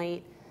there we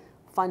might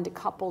fund a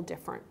couple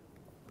different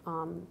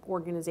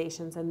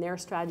organizations and their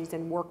strategies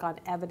and work on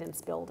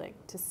evidence building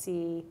to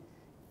see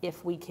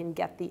if we can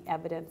get the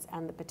evidence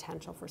and the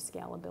potential for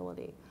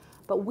scalability.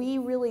 But we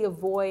really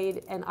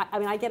avoid, and I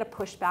mean, I get a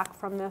pushback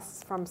from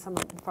this from some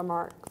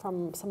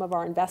of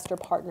our investor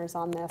partners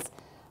on this.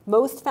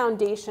 Most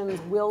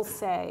foundations will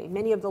say,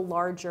 many of the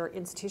larger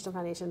institutional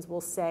foundations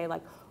will say,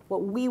 like,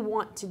 what we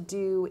want to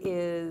do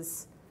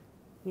is,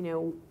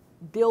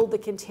 build the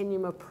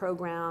continuum of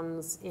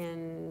programs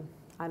in,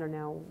 I don't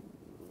know,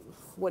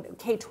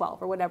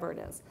 K-12 or whatever it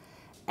is.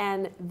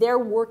 And they're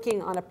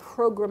working on a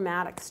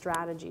programmatic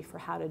strategy for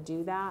how to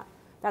do that.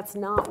 That's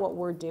not what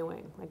we're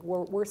doing. Like,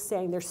 we're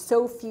saying there's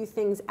so few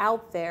things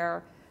out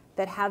there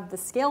that have the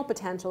scale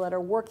potential that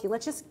are working.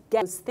 Let's just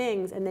get those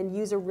things and then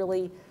use a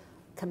really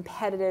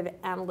competitive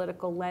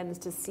analytical lens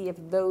to see if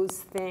those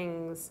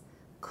things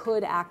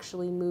could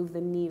actually move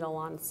the needle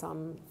on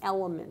some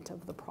element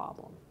of the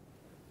problem,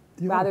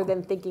 rather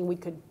than thinking we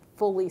could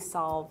fully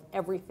solve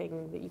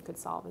everything that you could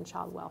solve in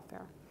child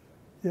welfare.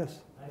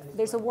 Yes.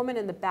 There's a woman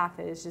in the back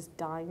that is just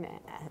dying.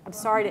 I'm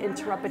sorry to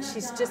interrupt, but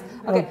she's just,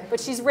 okay, but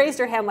she's raised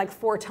her hand like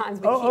 4 times.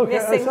 We keep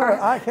missing her.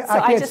 I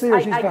can't see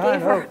her. She's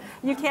behind her.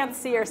 You can't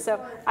see her,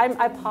 so I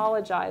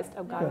apologized.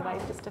 Oh God, did I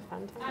just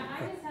offend her? I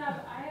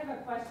have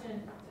a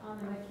question on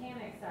the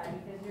mechanic side,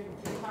 because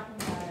you're talking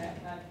about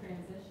a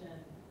transition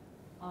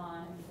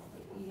on,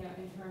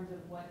 in terms of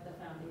what a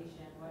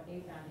foundation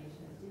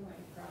is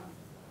doing, from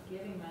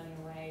giving money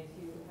away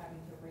to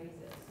having to raise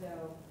it.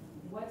 So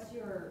what's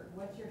your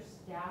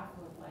staff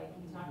look like?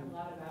 You talked a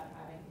lot about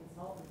having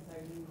consultants.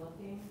 Are you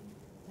looking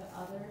to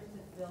others to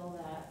fill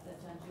that,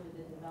 essentially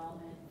the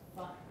development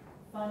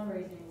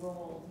fundraising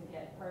role to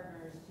get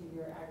partners to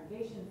your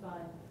aggregation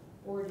fund,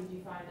 or did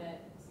you find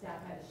that staff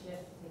had to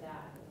shift to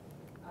that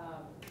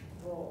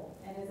role?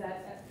 And is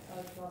that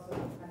also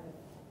kind of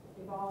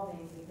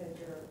evolving because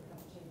you're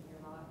kind of changing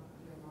your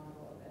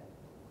model a bit?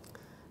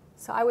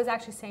 So I was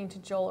actually saying to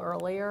Joel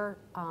earlier,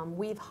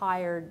 we've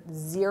hired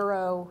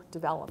 0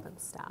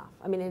 development staff.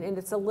 I mean, and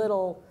it's a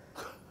little,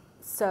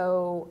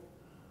 so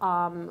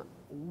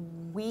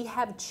we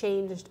have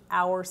changed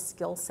our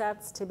skill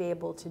sets to be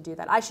able to do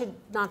that. I should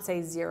not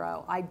say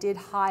zero. I did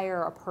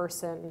hire a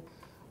person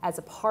as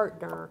a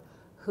partner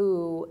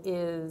who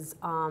is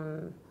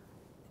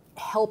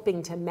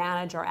helping to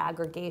manage our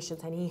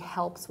aggregations, and he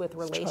helps with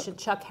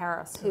Chuck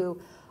Harris, who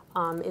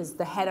is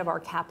the head of our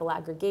capital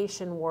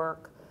aggregation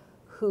work,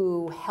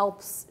 who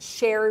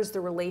shares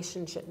the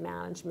relationship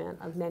management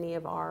of many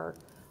of our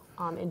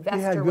investor relationships.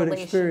 He had good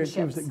experience.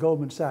 He was at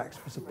Goldman Sachs,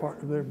 was a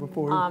partner there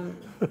before.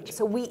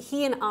 So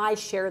he and I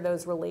share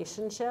those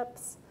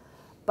relationships,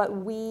 but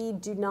we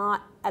do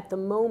not at the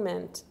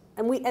moment,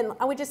 and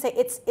I would just say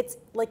it's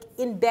like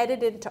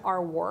embedded into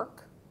our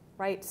work,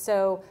 right?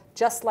 So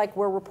just like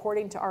we're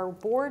reporting to our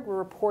board, we're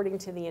reporting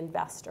to the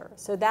investor.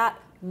 So that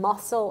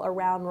muscle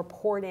around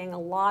reporting, a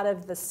lot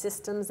of the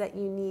systems that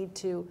you need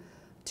to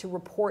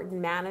report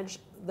and manage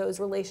those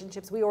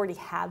relationships, we already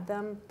had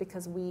them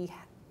because we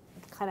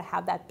kind of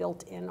have that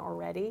built in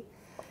already.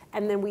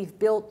 And then we've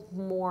built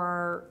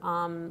more,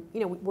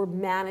 we're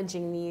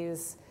managing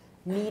these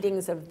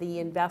meetings of the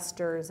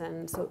investors.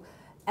 And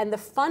the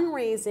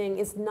fundraising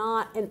is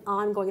not an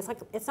ongoing,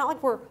 it's not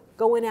like we're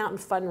going out and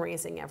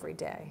fundraising every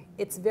day.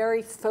 It's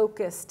very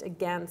focused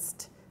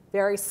against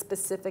very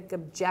specific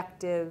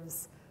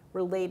objectives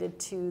related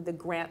to the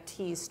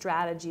grantees'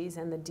 strategies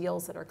and the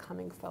deals that are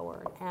coming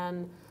forward.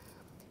 And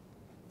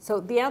so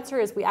the answer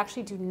is we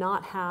actually do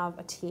not have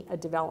a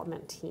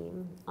development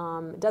team.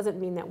 It doesn't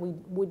mean that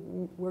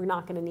we're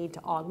not going to need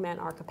to augment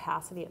our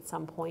capacity at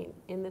some point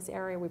in this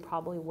area. We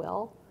probably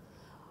will.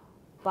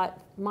 But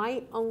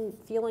my own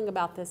feeling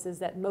about this is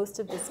that most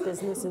of this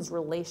business is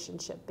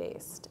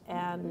relationship-based,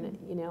 and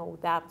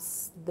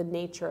that's the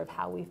nature of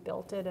how we've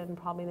built it, and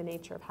probably the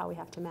nature of how we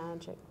have to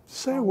manage it.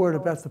 Say a word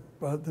about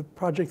the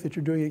project that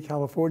you're doing in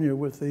California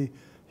with the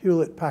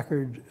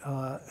Hewlett-Packard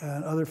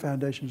and other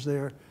foundations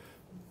there,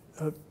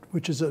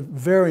 which is a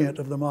variant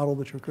of the model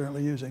that you're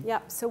currently using. Yeah.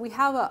 So we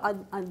have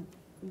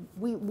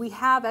we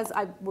have, as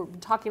we're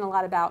talking a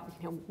lot about,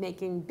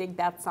 making big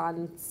bets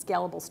on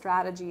scalable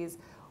strategies.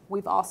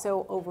 We've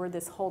also, over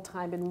this whole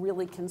time, been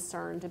really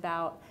concerned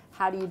about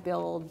how do you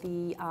build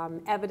the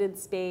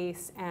evidence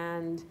base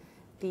and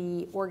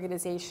the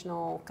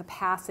organizational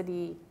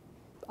capacity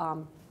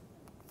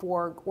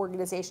for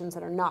organizations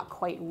that are not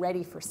quite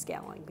ready for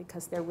scaling,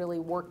 because they're really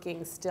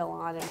working still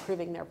on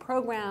improving their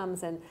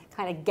programs and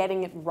kind of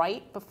getting it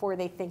right before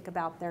they think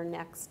about their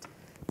next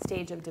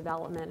stage of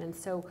development. And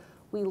so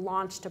we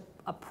launched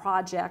a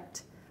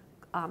project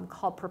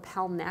called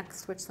Propel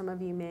Next, which some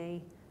of you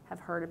may have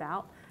heard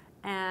about.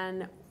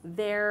 And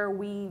there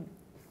we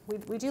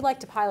do like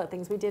to pilot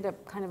things. We did a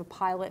kind of a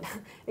pilot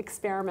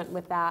experiment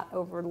with that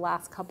over the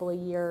last couple of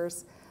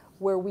years,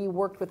 where we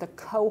worked with a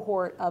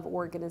cohort of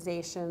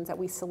organizations that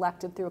we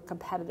selected through a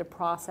competitive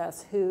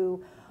process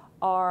who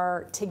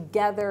are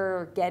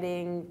together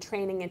getting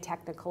training and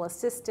technical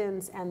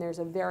assistance, and there's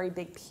a very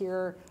big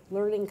peer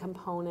learning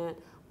component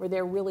where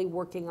they're really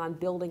working on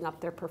building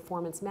up their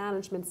performance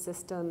management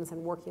systems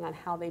and working on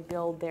how they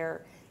build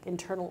their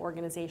internal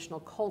organizational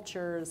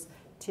cultures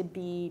to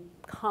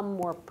become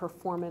more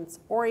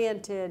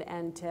performance-oriented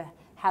and to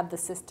have the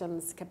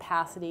system's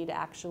capacity to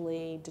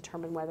actually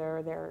determine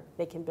whether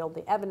they can build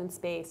the evidence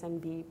base and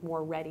be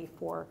more ready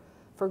for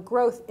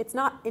growth. It's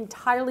not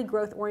entirely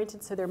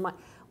growth-oriented, so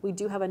we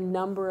do have a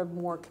number of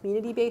more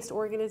community-based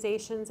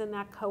organizations in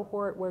that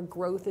cohort where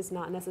growth is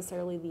not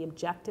necessarily the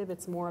objective.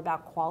 It's more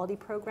about quality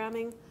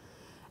programming.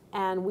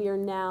 And we are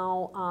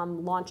now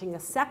launching a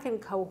second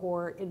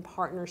cohort in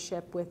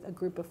partnership with a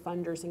group of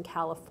funders in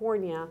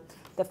California.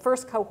 The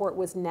first cohort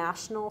was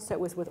national, so it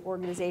was with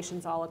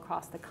organizations all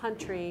across the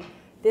country.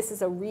 This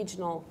is a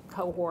regional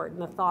cohort,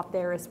 and the thought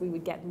there is we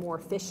would get more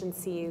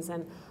efficiencies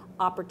and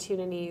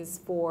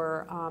opportunities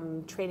for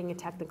training and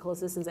technical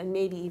assistance, and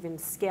maybe even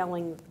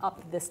scaling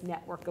up this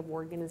network of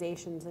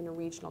organizations in a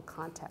regional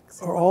context.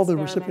 So are all the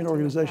recipient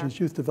organizations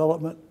youth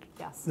development?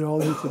 Yes. They're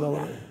all youth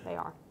development? Yeah, they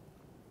are.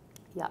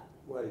 Yep.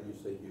 Why did you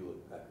say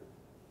Hewlett-Packard?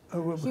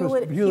 Because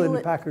Hewlett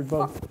and Packard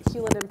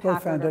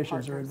both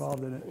foundations are partners.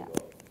 involved in it. Yeah.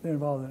 They're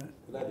involved in it.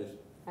 Can I just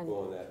go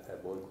on that,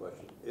 have one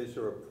question? Is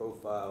there a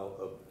profile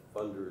of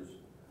funders,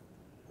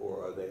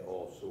 or are they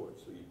all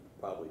sorts? So you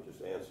probably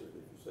just answered if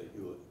you say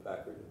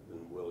Hewlett-Packard has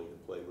been willing to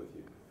play with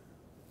you.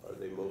 Are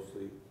they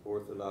mostly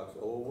Orthodox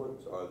old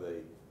ones? Are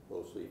they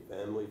mostly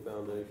family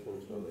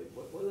foundations? Are they,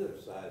 what are their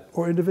sizes?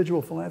 Or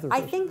individual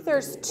philanthropists? I think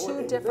there's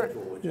two different.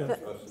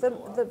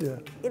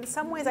 In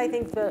some ways, I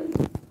think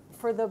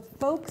for the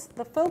folks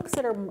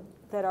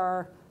that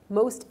are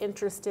most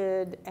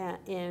interested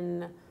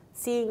in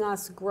seeing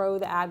us grow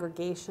the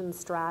aggregation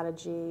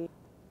strategy,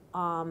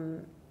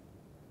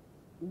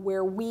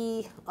 where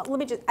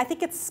I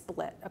think it's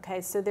split. Okay,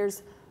 so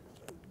there's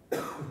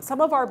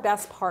some of our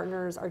best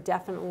partners are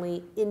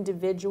definitely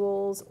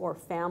individuals or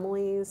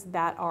families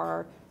that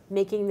are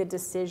making the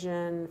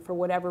decision for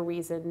whatever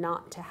reason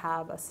not to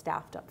have a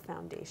staffed up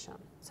foundation.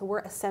 So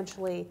we're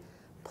essentially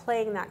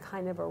playing that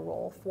kind of a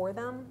role for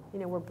them.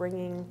 We're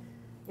bringing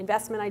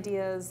investment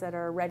ideas that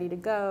are ready to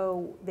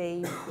go.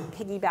 They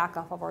piggyback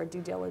off of our due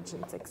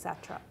diligence, et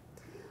cetera.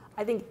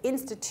 I think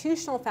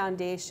institutional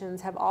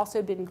foundations have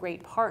also been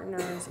great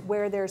partners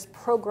where there's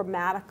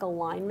programmatic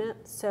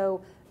alignment.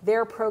 So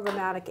their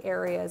programmatic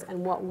areas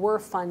and what we're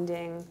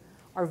funding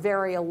are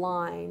very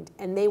aligned,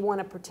 and they want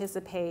to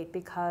participate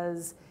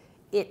because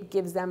it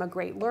gives them a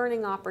great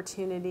learning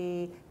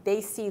opportunity. They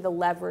see the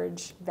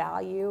leverage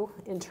value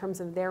in terms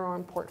of their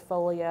own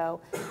portfolio,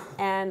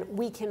 and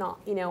we can,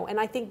 you know, and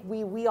I think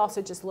we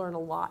also just learn a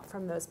lot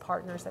from those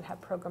partners that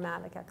have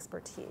programmatic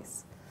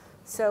expertise.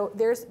 So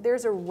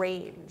there's a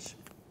range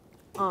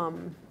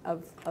of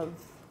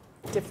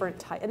different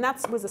types, and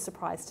that was a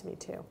surprise to me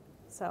too.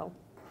 So,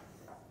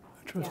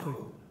 Interesting.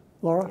 Yeah.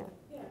 Laura? Yeah.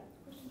 Yeah,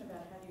 question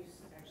about how you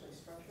actually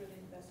structure the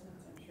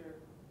investments. I'm sure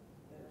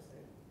there's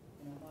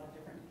a lot of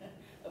different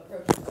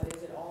approaches, but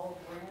is it all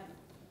grant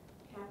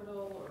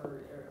capital, or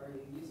are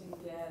you using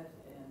debt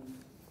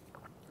and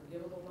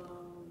forgivable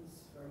loans,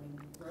 or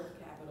growth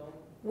capital?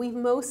 We've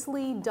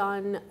mostly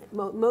done,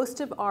 most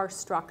of our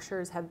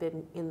structures have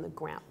been in the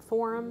grant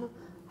form.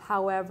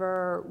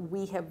 However,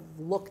 we have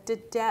looked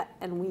at debt,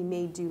 and we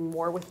may do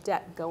more with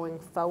debt going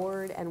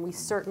forward, and we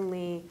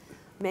certainly,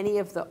 many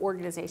of the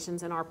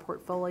organizations in our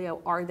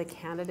portfolio are the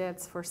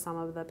candidates for some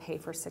of the pay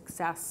for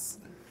success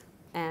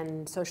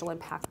and social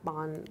impact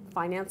bond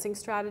financing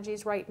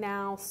strategies right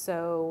now.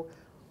 So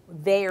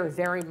they are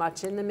very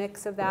much in the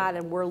mix of that,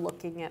 and we're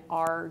looking at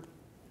our,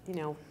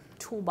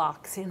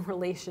 toolbox in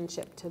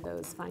relationship to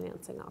those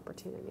financing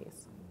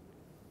opportunities.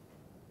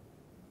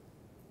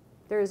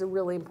 There is a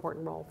really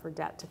important role for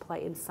debt to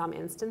play in some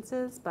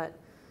instances, but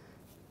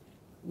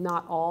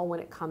not all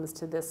when it comes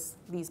to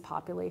these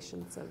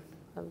populations of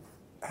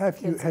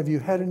Have you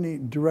had any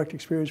direct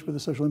experience with the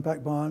social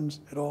impact bonds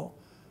at all?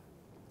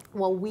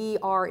 Well, we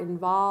are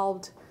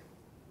involved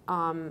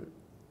let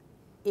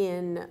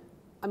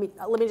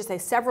me just say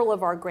several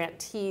of our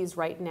grantees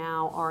right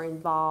now are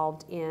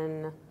involved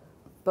in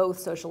both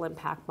social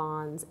impact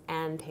bonds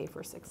and pay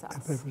for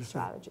success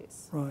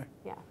strategies. Right.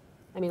 Yeah.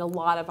 A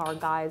lot of our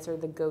guys are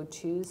the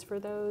go-tos for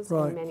those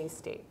in many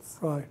states.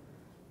 Right.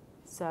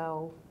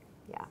 So,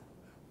 yeah.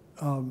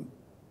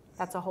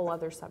 That's a whole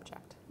other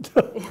subject.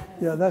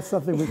 Yeah, that's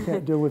something we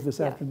can't deal with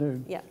this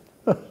afternoon. Yeah.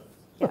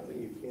 Something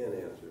you can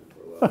answer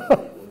for a lot of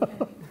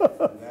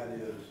people, and that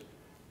is,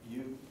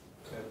 you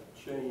have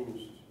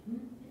changed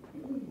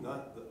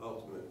not the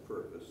ultimate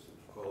purpose.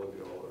 All of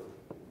y'all are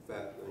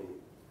faculty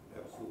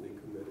absolutely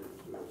committed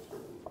to a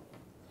certain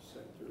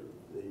sector of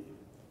need.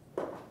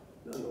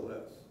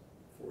 Nonetheless,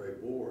 for a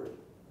board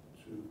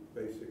to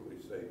basically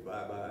say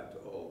bye-bye to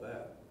all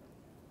that,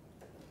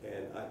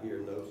 and I hear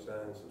no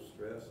signs of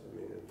stress.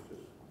 It's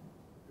just,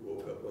 you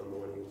woke up one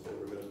morning and said,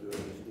 we're going to do it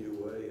this new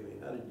way.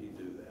 How did you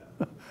do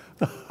that?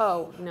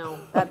 Oh, no,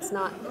 that's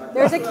not.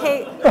 There's a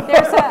case,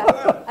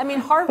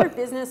 Harvard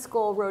Business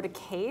School wrote a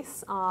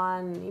case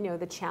on,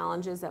 the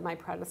challenges that my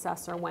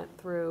predecessor went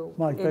through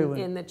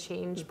in the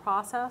change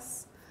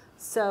process.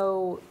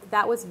 So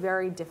that was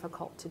very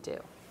difficult to do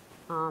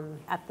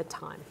at the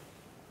time.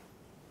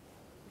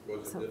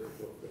 Was it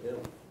difficult for him?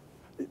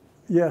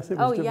 Yes, it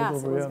was difficult for him. Oh,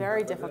 yes, it was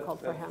very difficult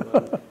for him.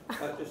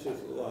 Just as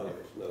a lot of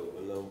us know,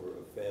 a number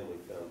of family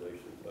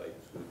foundation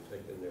types who've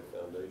taken their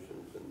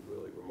foundations in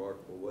really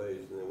remarkable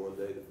ways, and then one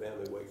day the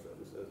family wakes up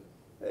and says,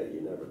 hey,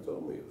 you never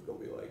told me it was going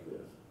to be like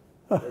this.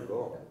 They're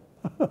gone.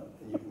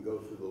 And you can go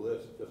through the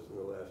list just in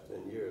the last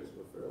 10 years,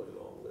 a fairly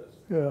long list.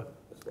 Yeah.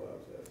 That's why I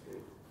was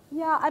asking.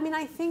 Yeah, I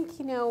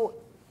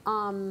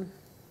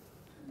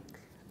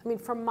think,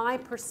 from my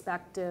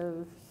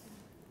perspective,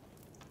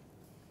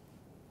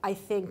 I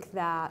think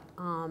that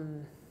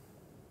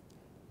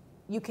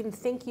you can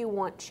think you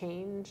want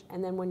change,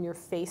 and then when you're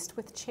faced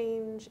with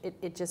change,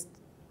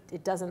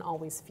 it doesn't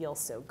always feel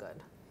so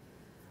good.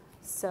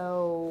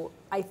 So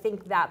I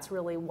think that's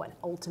really what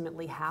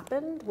ultimately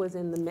happened, was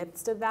in the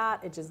midst of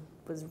that, it just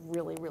was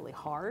really, really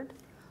hard.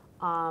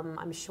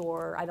 I'm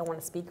sure, I don't want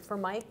to speak for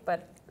Mike,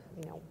 but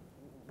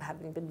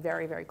having been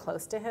very, very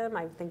close to him,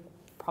 I think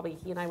probably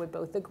he and I would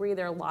both agree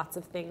there are lots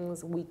of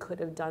things we could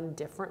have done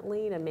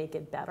differently to make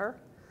it better.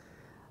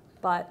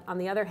 But on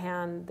the other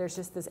hand, there's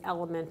just this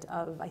element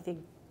of, I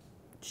think,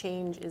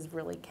 change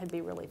can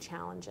be really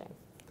challenging.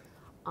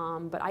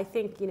 But I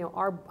think,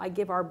 I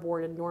give our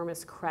board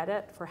enormous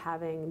credit for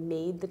having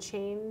made the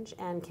change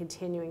and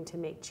continuing to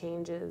make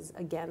changes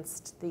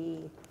against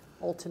the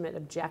ultimate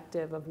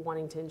objective of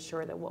wanting to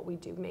ensure that what we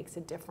do makes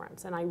a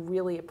difference. And I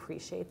really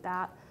appreciate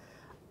that.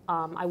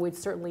 I would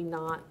certainly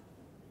not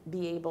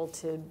be able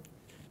to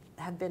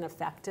have been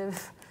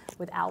effective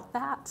without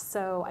that.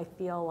 So I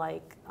feel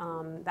like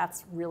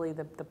that's really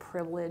the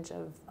privilege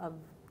of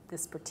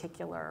this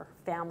particular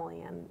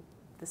family and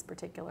this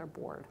particular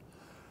board.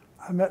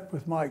 I met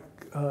with Mike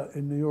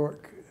in New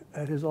York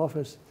at his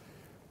office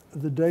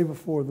the day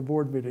before the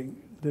board meeting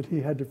that he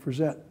had to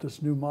present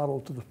this new model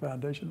to the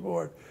foundation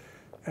board.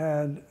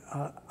 And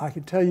I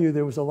can tell you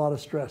there was a lot of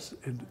stress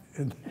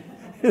in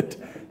it,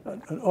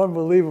 an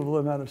unbelievable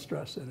amount of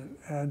stress in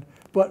it.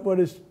 But what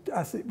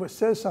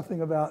says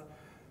something about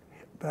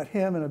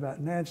him and about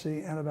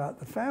Nancy and about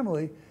the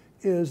family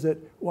is that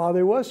while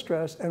there was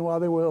stress and while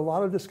there was a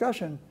lot of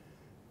discussion,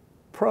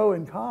 pro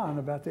and con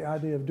about the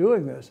idea of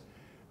doing this.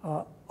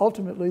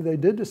 Ultimately, they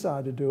did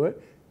decide to do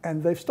it,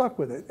 and they've stuck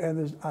with it.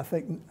 And I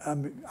think,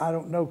 I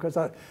don't know, because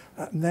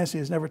Nancy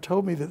has never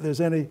told me that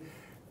there's any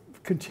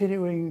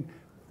continuing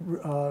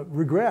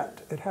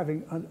regret at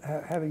having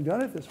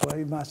done it this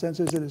way. My sense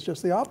is that it's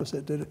just the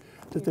opposite, that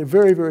they're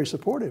very, very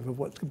supportive of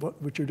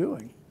what you're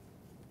doing.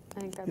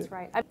 I think that's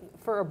right.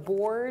 For a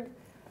board,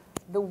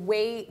 the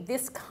way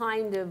this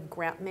kind of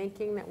grant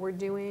making that we're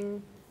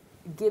doing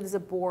gives a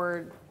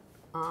board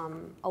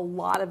a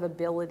lot of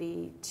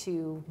ability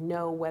to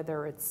know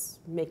whether it's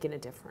making a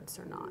difference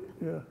or not.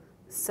 Yeah.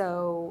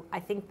 So I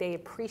think they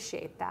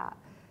appreciate that.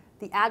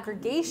 The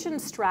aggregation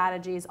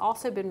strategy has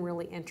also been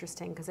really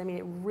interesting because, I mean,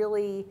 it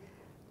really,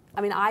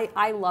 I mean,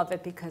 I love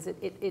it because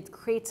it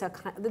creates a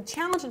kind, the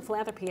challenge in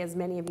philanthropy, as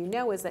many of you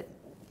know, is that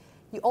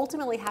you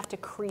ultimately have to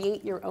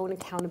create your own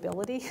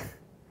accountability.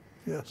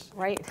 Yes.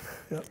 Right?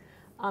 Yep.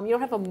 You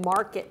don't have a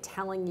market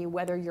telling you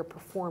whether you're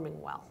performing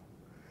well.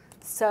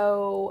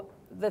 So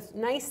the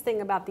nice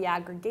thing about the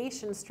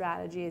aggregation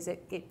strategy is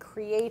it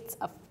creates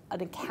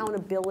an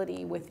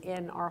accountability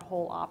within our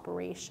whole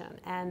operation.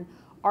 And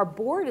our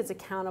board is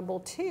accountable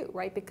too,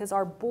 right? Because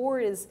our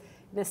board is,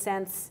 in a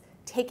sense,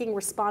 taking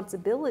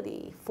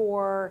responsibility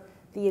for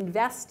the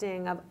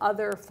investing of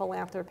other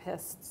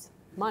philanthropists'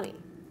 money,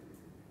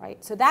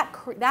 right? So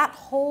that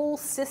whole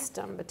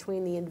system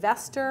between the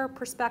investor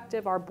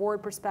perspective, our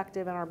board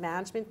perspective, and our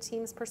management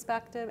team's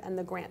perspective, and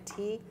the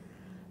grantee,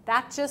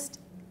 that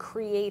just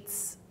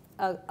creates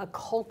a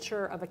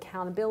culture of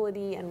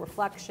accountability and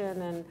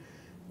reflection, and,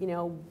 you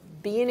know,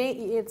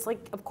 it's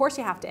like, of course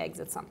you have to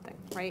exit something,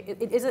 right?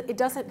 It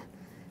doesn't,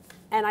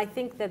 and I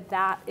think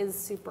that is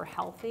super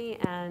healthy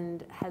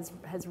and has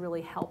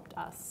really helped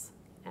us,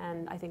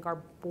 and I think our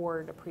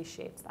board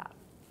appreciates that.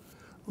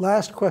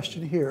 Last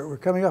question here. We're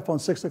coming up on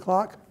 6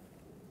 o'clock.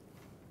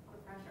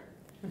 Pressure.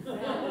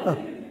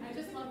 I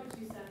just love what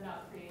you said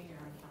about creating your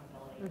own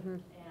accountability. Mm-hmm.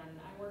 And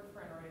I work for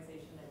an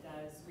organization that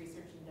does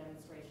research and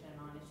demonstration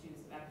on issues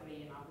of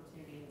equity and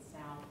opportunity in the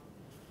South.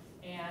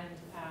 And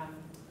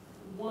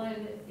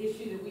one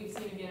issue that we've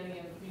seen again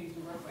in the communities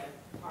we work with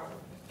are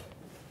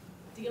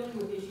dealing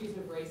with issues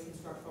of race and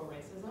structural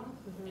racism,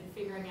 and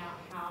figuring out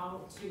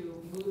how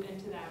to move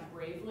into that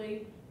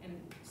bravely and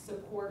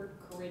support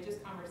courageous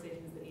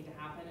conversations that need to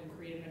happen and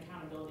create an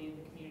accountability in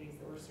the communities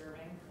that we're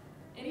serving.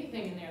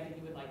 Anything in there that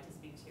you would like to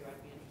speak to,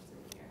 I'd be interested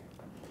in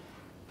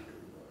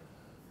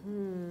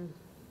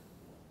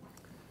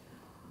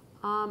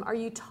hearing. Are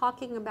you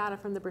talking about it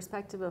from the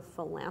perspective of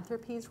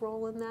philanthropy's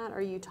role in that, or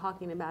are you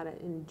talking about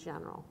it in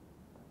general?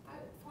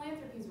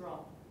 Philanthropy's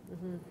role.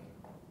 Mm-hmm.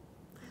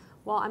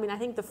 Well, I mean, I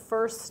think the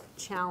first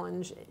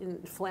challenge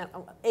for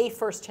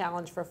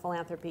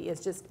philanthropy is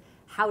just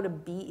how to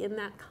be in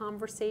that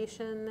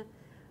conversation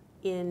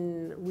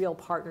in real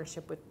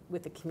partnership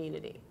with the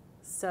community.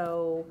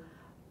 So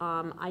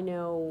I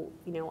know,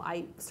 you know,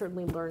 I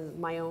certainly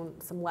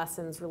learned some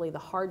lessons really the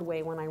hard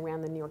way when I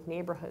ran the New York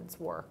Neighborhoods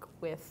work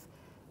with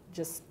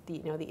just the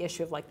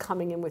issue of like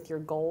coming in with your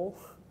goal.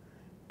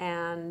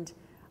 And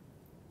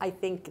I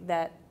think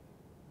that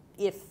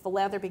if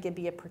philanthropy can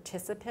be a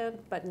participant,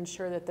 but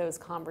ensure that those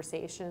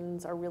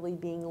conversations are really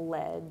being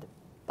led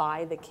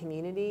by the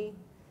community,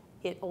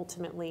 it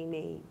ultimately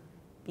may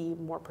be a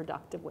more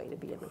productive way to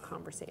be in the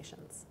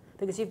conversations.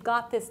 Because you've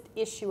got this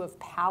issue of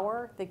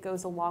power that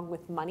goes along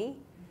with money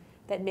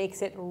that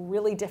makes it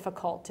really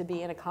difficult to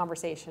be in a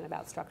conversation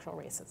about structural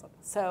racism.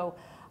 So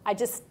I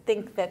just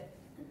think that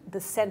the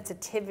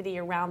sensitivity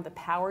around the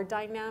power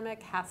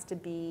dynamic has to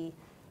be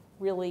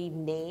really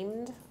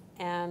named,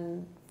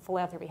 and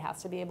philanthropy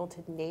has to be able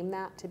to name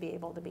that to be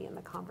able to be in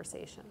the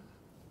conversation.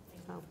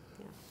 So,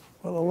 yeah.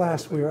 Well,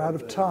 alas, we are out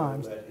of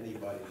time. Don't let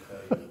anybody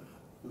tell you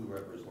who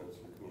represents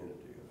the community.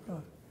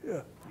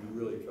 Yeah. You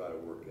really try to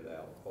work it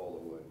out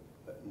all the way.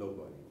 Let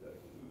nobody tell you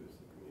who is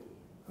the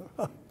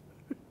community.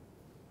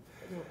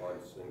 That's a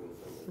hard single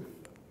thing to do.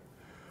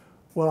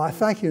 Well, I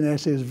thank you,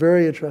 Nancy. It's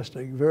very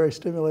interesting, very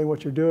stimulating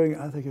what you're doing.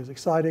 I think it's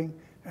exciting,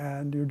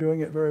 and you're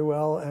doing it very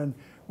well. And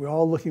we're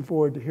all looking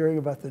forward to hearing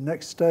about the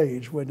next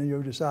stage when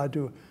you decide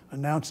to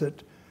announce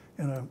it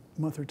in a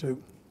month or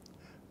two.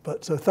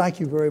 But so thank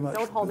you very much.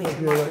 Don't hold me. Thanks,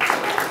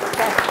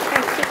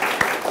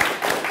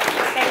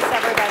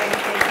 everybody.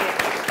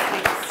 Thank you.